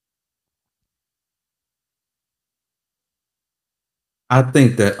 I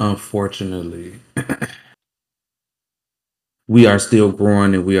think that unfortunately we are still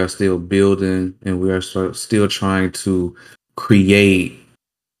growing and we are still building and we are still trying to create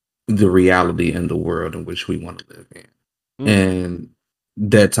the reality in the world in which we want to live in. And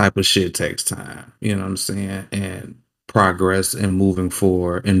that type of shit takes time, you know what I'm saying? And progress and moving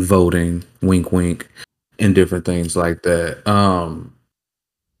forward and voting, wink, wink, and different things like that.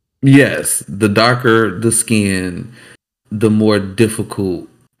 Yes, the darker the skin, the more difficult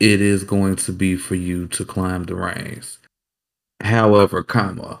it is going to be for you to climb the ranks. However,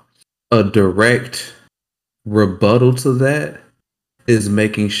 a direct rebuttal to that is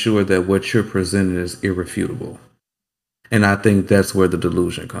making sure that what you're presenting is irrefutable. And I think that's where the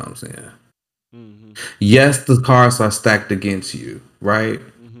delusion comes in. Mm-hmm. Yes, the cards are stacked against you, right?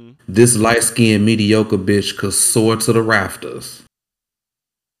 Mm-hmm. This light-skinned mediocre bitch could soar to the rafters.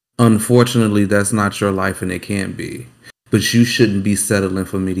 Unfortunately, that's not your life and it can't be. But you shouldn't be settling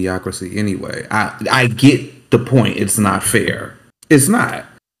for mediocrity anyway. I get the point. It's not fair. It's not.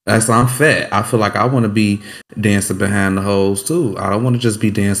 That's unfair. I feel like I want to be dancing behind the hoes too. I don't want to just be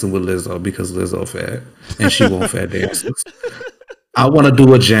dancing with Lizzo because Lizzo fat and she won't fat dances. I want to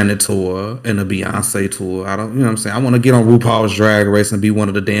do a Janet tour and a Beyonce tour. You know what I'm saying? I want to get on RuPaul's Drag Race and be one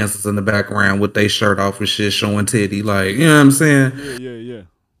of the dancers in the background with their shirt off and shit showing titty. Like, you know what I'm saying? Yeah.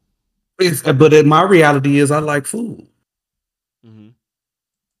 But my reality is I like food. Mm-hmm.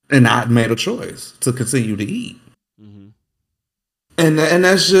 And I made a choice to continue to eat. Mm-hmm. And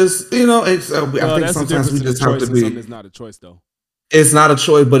that's just, you know, it's. I think sometimes we just have to be. It's not a choice, though. It's not a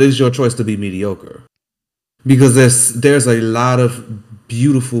choice, but it's your choice to be mediocre. Because there's a lot of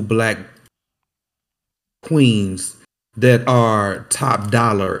beautiful black queens that are top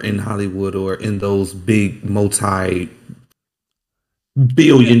dollar in Hollywood or in those big multi-billion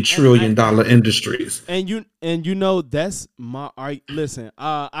trillion dollar industries. And you know that's listen,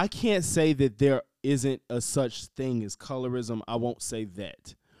 I can't say that there isn't a such thing as colorism. I won't say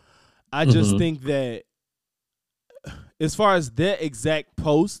that. I just think that as far as that exact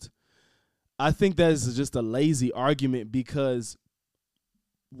post, I think that is just a lazy argument because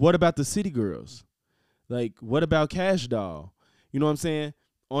what about the city girls? Like, what about Cash Doll? You know what I'm saying?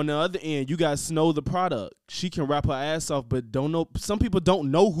 On the other end, you got Snow the Product. She can rap her ass off, but don't know. Some people don't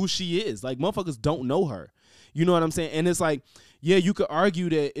know who she is. Like, motherfuckers don't know her. You know what I'm saying? And it's like, yeah, you could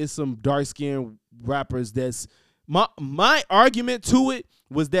argue that it's some dark-skinned rappers that's my argument to it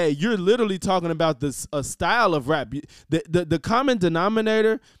was that you're literally talking about a style of rap. The common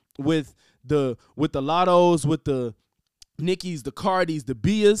denominator with the Lottos, with the Nicki's, the Cardis, the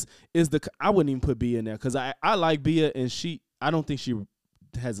Bias I wouldn't even put Bia in there because I like Bia and I don't think she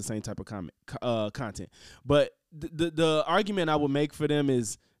has the same type of content. But the argument I would make for them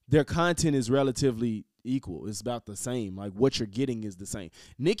is their content is relatively equal. It's about the same. Like what you're getting is the same.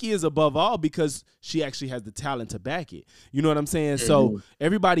 Nicki is above all because she actually has the talent to back it. You know what I'm saying? Mm-hmm. So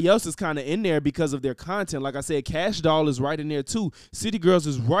everybody else is kind of in there because of their content. Like I said, Cash Doll is right in there too. City Girls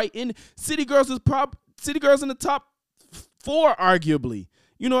is right in. City Girls in the top 4 arguably.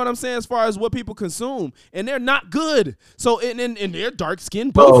 You know what I'm saying? As far as what people consume, and they're not good. So and they're dark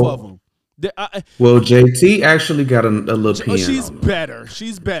skinned, both of them. Well, JT actually got a little pen. She's better.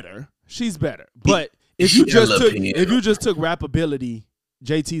 But if you just took rapability,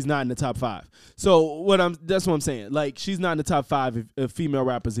 JT's not in the top 5. So that's what I'm saying. Like she's not in the top 5 of female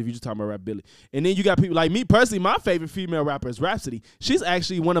rappers if you just talking about rapability. And then you got people like me personally. My favorite female rapper is Rapsody. She's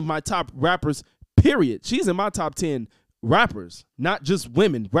actually one of my top rappers. Period. She's in my top 10 rappers, not just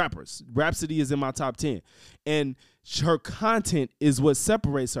women rappers. Rapsody is in my top 10. And her content is what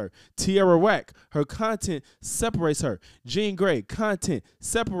separates her. Tierra Whack, her content separates her. Jean Grey, content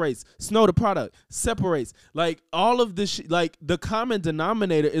separates. Snow the Product separates. Like all of this, like the common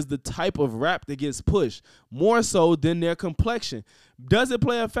denominator is the type of rap that gets pushed more so than their complexion. Does it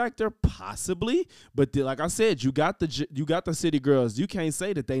play a factor? Possibly, but like I said, you got the City Girls. You can't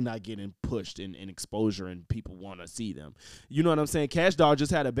say that they not getting pushed in exposure and people want to see them. You know what I'm saying? Cash Doll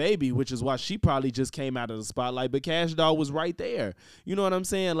just had a baby, which is why she probably just came out of the spotlight. But Cash Doll was right there. You know what I'm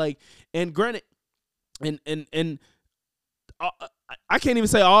saying? Like, and granted, and I can't even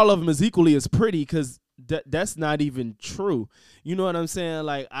say all of them is equally as pretty because that's not even true. You know what I'm saying?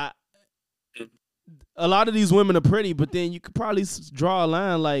 Like a lot of these women are pretty, but then you could probably draw a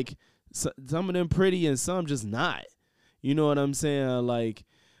line like some of them pretty and some just not. You know what I'm saying? Like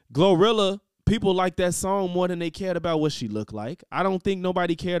Glorilla, people like that song more than they cared about what she looked like. I don't think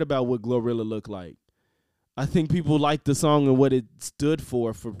nobody cared about what Glorilla looked like. I think people liked the song and what it stood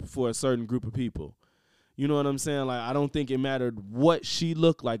for a certain group of people. You know what I'm saying? Like I don't think it mattered what she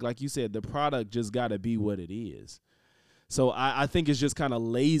looked like. Like you said, the product just got to be what it is. So I think it's just kind of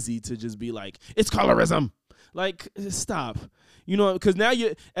lazy to just be like, it's colorism. Like, stop. You know, because now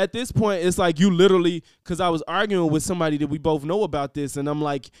you at this point, it's like you literally, because I was arguing with somebody that we both know about this, and I'm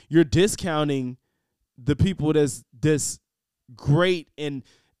like, you're discounting the people that's great and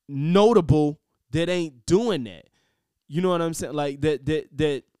notable that ain't doing that. You know what I'm saying? Like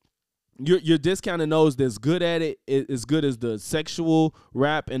that you're discounting those that's good at it as good as the sexual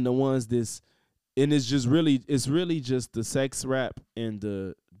rap and the ones that's. And it's really just the sex rap and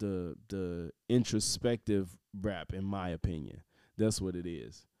the introspective rap, in my opinion. That's what it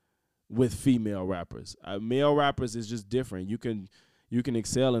is with female rappers. Male rappers is just different. You can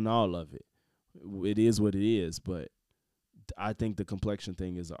excel in all of it. It is what it is. But I think the complexion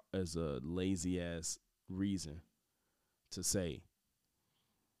thing is a lazy ass reason to say.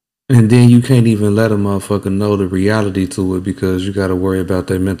 And then you can't even let a motherfucker know the reality to it because you got to worry about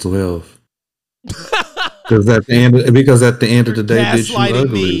their mental health. Because at the end of the day, bitch, you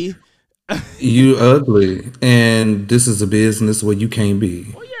ugly. You ugly, and this is a business where you can't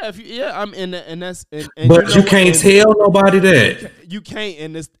be. Well, yeah, I'm in, and that's. And but you can't tell nobody that. You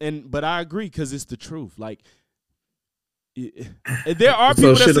can't, but I agree because it's the truth. Like, there are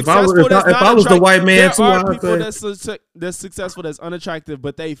people that's successful. If I was the white man, there are people that's successful that's unattractive,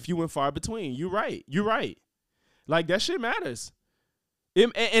 but they few and far between. You're right. Like that shit matters.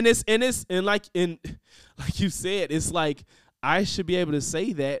 And like you said, it's like I should be able to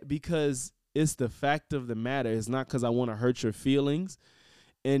say that because it's the fact of the matter. It's not because I want to hurt your feelings.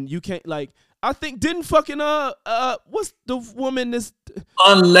 And you can't I think didn't fucking what's the woman this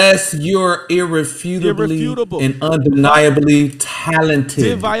unless you're irrefutable and undeniably talented.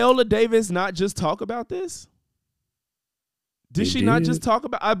 Did Viola Davis not just talk about this? Did she not just talk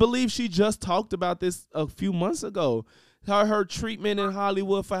about? I believe she just talked about this a few months ago. Her treatment in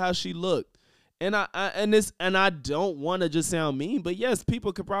Hollywood for how she looked. And I don't want to just sound mean, but yes,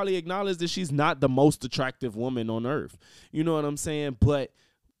 people could probably acknowledge that she's not the most attractive woman on earth. You know what I'm saying? But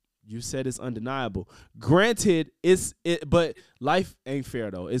you said it's undeniable. Granted, but life ain't fair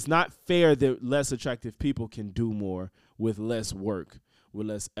though. It's not fair that less attractive people can do more with less work, with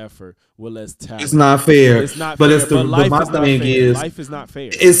less effort, with less talent. It's not fair. It's not fair. But life is not fair.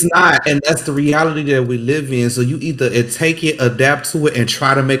 It's not, and that's the reality that we live in. So you either take it, adapt to it, and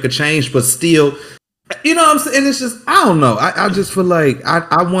try to make a change, but still, you know what I'm saying? And it's just, I don't know. I just feel like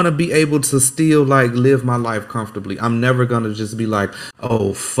I want to be able to still like live my life comfortably. I'm never going to just be like,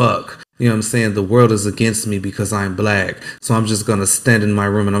 oh, fuck. You know what I'm saying? The world is against me because I'm black. So I'm just going to stand in my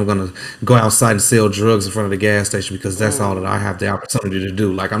room and I'm going to go outside and sell drugs in front of the gas station because that's all that I have the opportunity to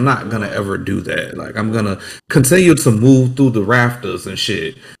do. Like, I'm not going to ever do that. Like, I'm going to continue to move through the rafters and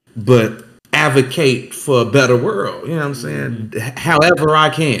shit, but advocate for a better world. You know what I'm saying? However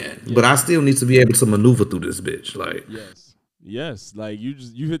I can. But I still need to be able to maneuver through this bitch. Like, yes. Like, you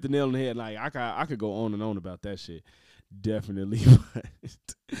hit the nail on the head. Like, I could go on and on about that shit. Definitely.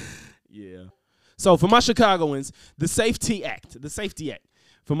 Yeah. So for my Chicagoans, the Safety Act.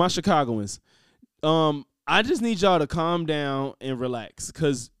 For my Chicagoans, I just need y'all to calm down and relax,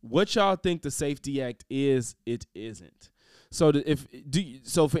 because what y'all think the Safety Act is, it isn't. So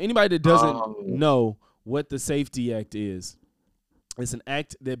so for anybody that doesn't know what the Safety Act is, it's an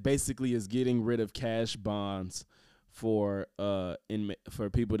act that basically is getting rid of cash bonds for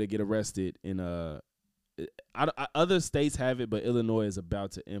people that get arrested in other states have it, but Illinois is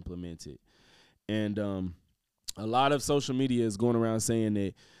about to implement it. And a lot of social media is going around saying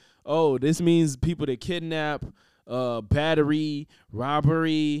that, oh, this means people that kidnap, battery,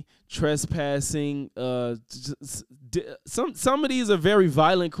 robbery, trespassing. Some of these are very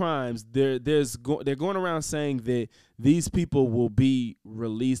violent crimes. They're going around saying that these people will be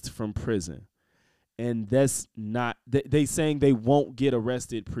released from prison, and that's not. They saying they won't get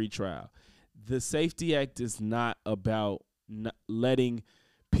arrested pre-trial. The Safety Act is not about letting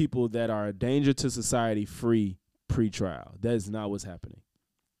people that are a danger to society free pre-trial. That is not what's happening.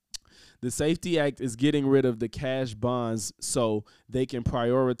 The Safety Act is getting rid of the cash bonds so they can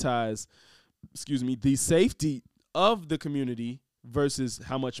prioritize, the safety of the community versus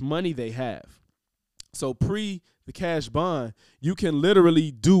how much money they have. So pre the cash bond, you can literally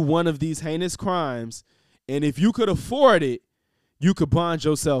do one of these heinous crimes, and if you could afford it, you could bond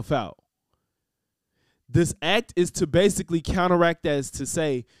yourself out. This act is to basically counteract that, is to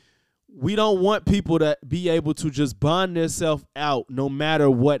say, we don't want people to be able to just bond themselves out no matter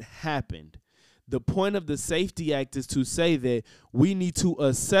what happened. The point of the Safety Act is to say that we need to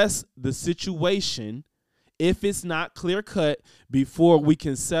assess the situation if it's not clear cut before we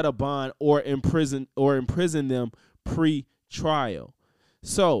can set a bond or imprison them pre-trial.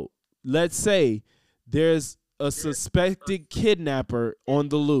 So let's say there's a suspected kidnapper on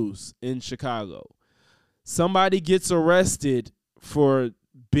the loose in Chicago. Somebody gets arrested for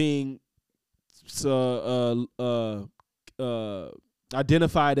being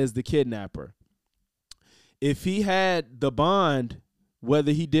identified as the kidnapper. If he had the bond,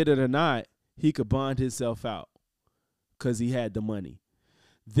 whether he did it or not, he could bond himself out because he had the money.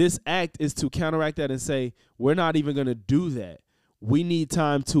 This act is to counteract that and say, we're not even going to do that. We need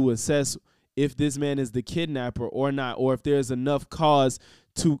time to assess if this man is the kidnapper or not, or if there's enough cause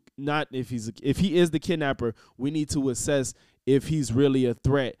to not, if he is the kidnapper, we need to assess if he's really a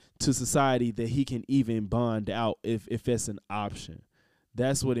threat to society that he can even bond out if it's an option.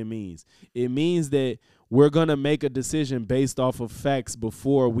 That's what it means. It means that we're going to make a decision based off of facts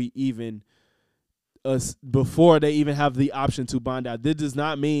before they even have the option to bond out. This does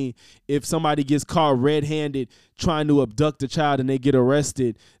not mean if somebody gets caught red-handed trying to abduct a child and they get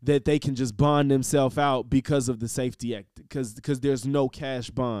arrested that they can just bond themselves out because of the Safety Act, because there's no cash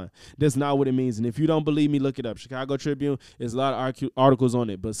bond. That's not what it means. And if you don't believe me, look it up. Chicago Tribune, there's a lot of articles on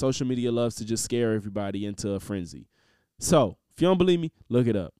it, but social media loves to just scare everybody into a frenzy. So if you don't believe me, look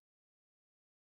it up.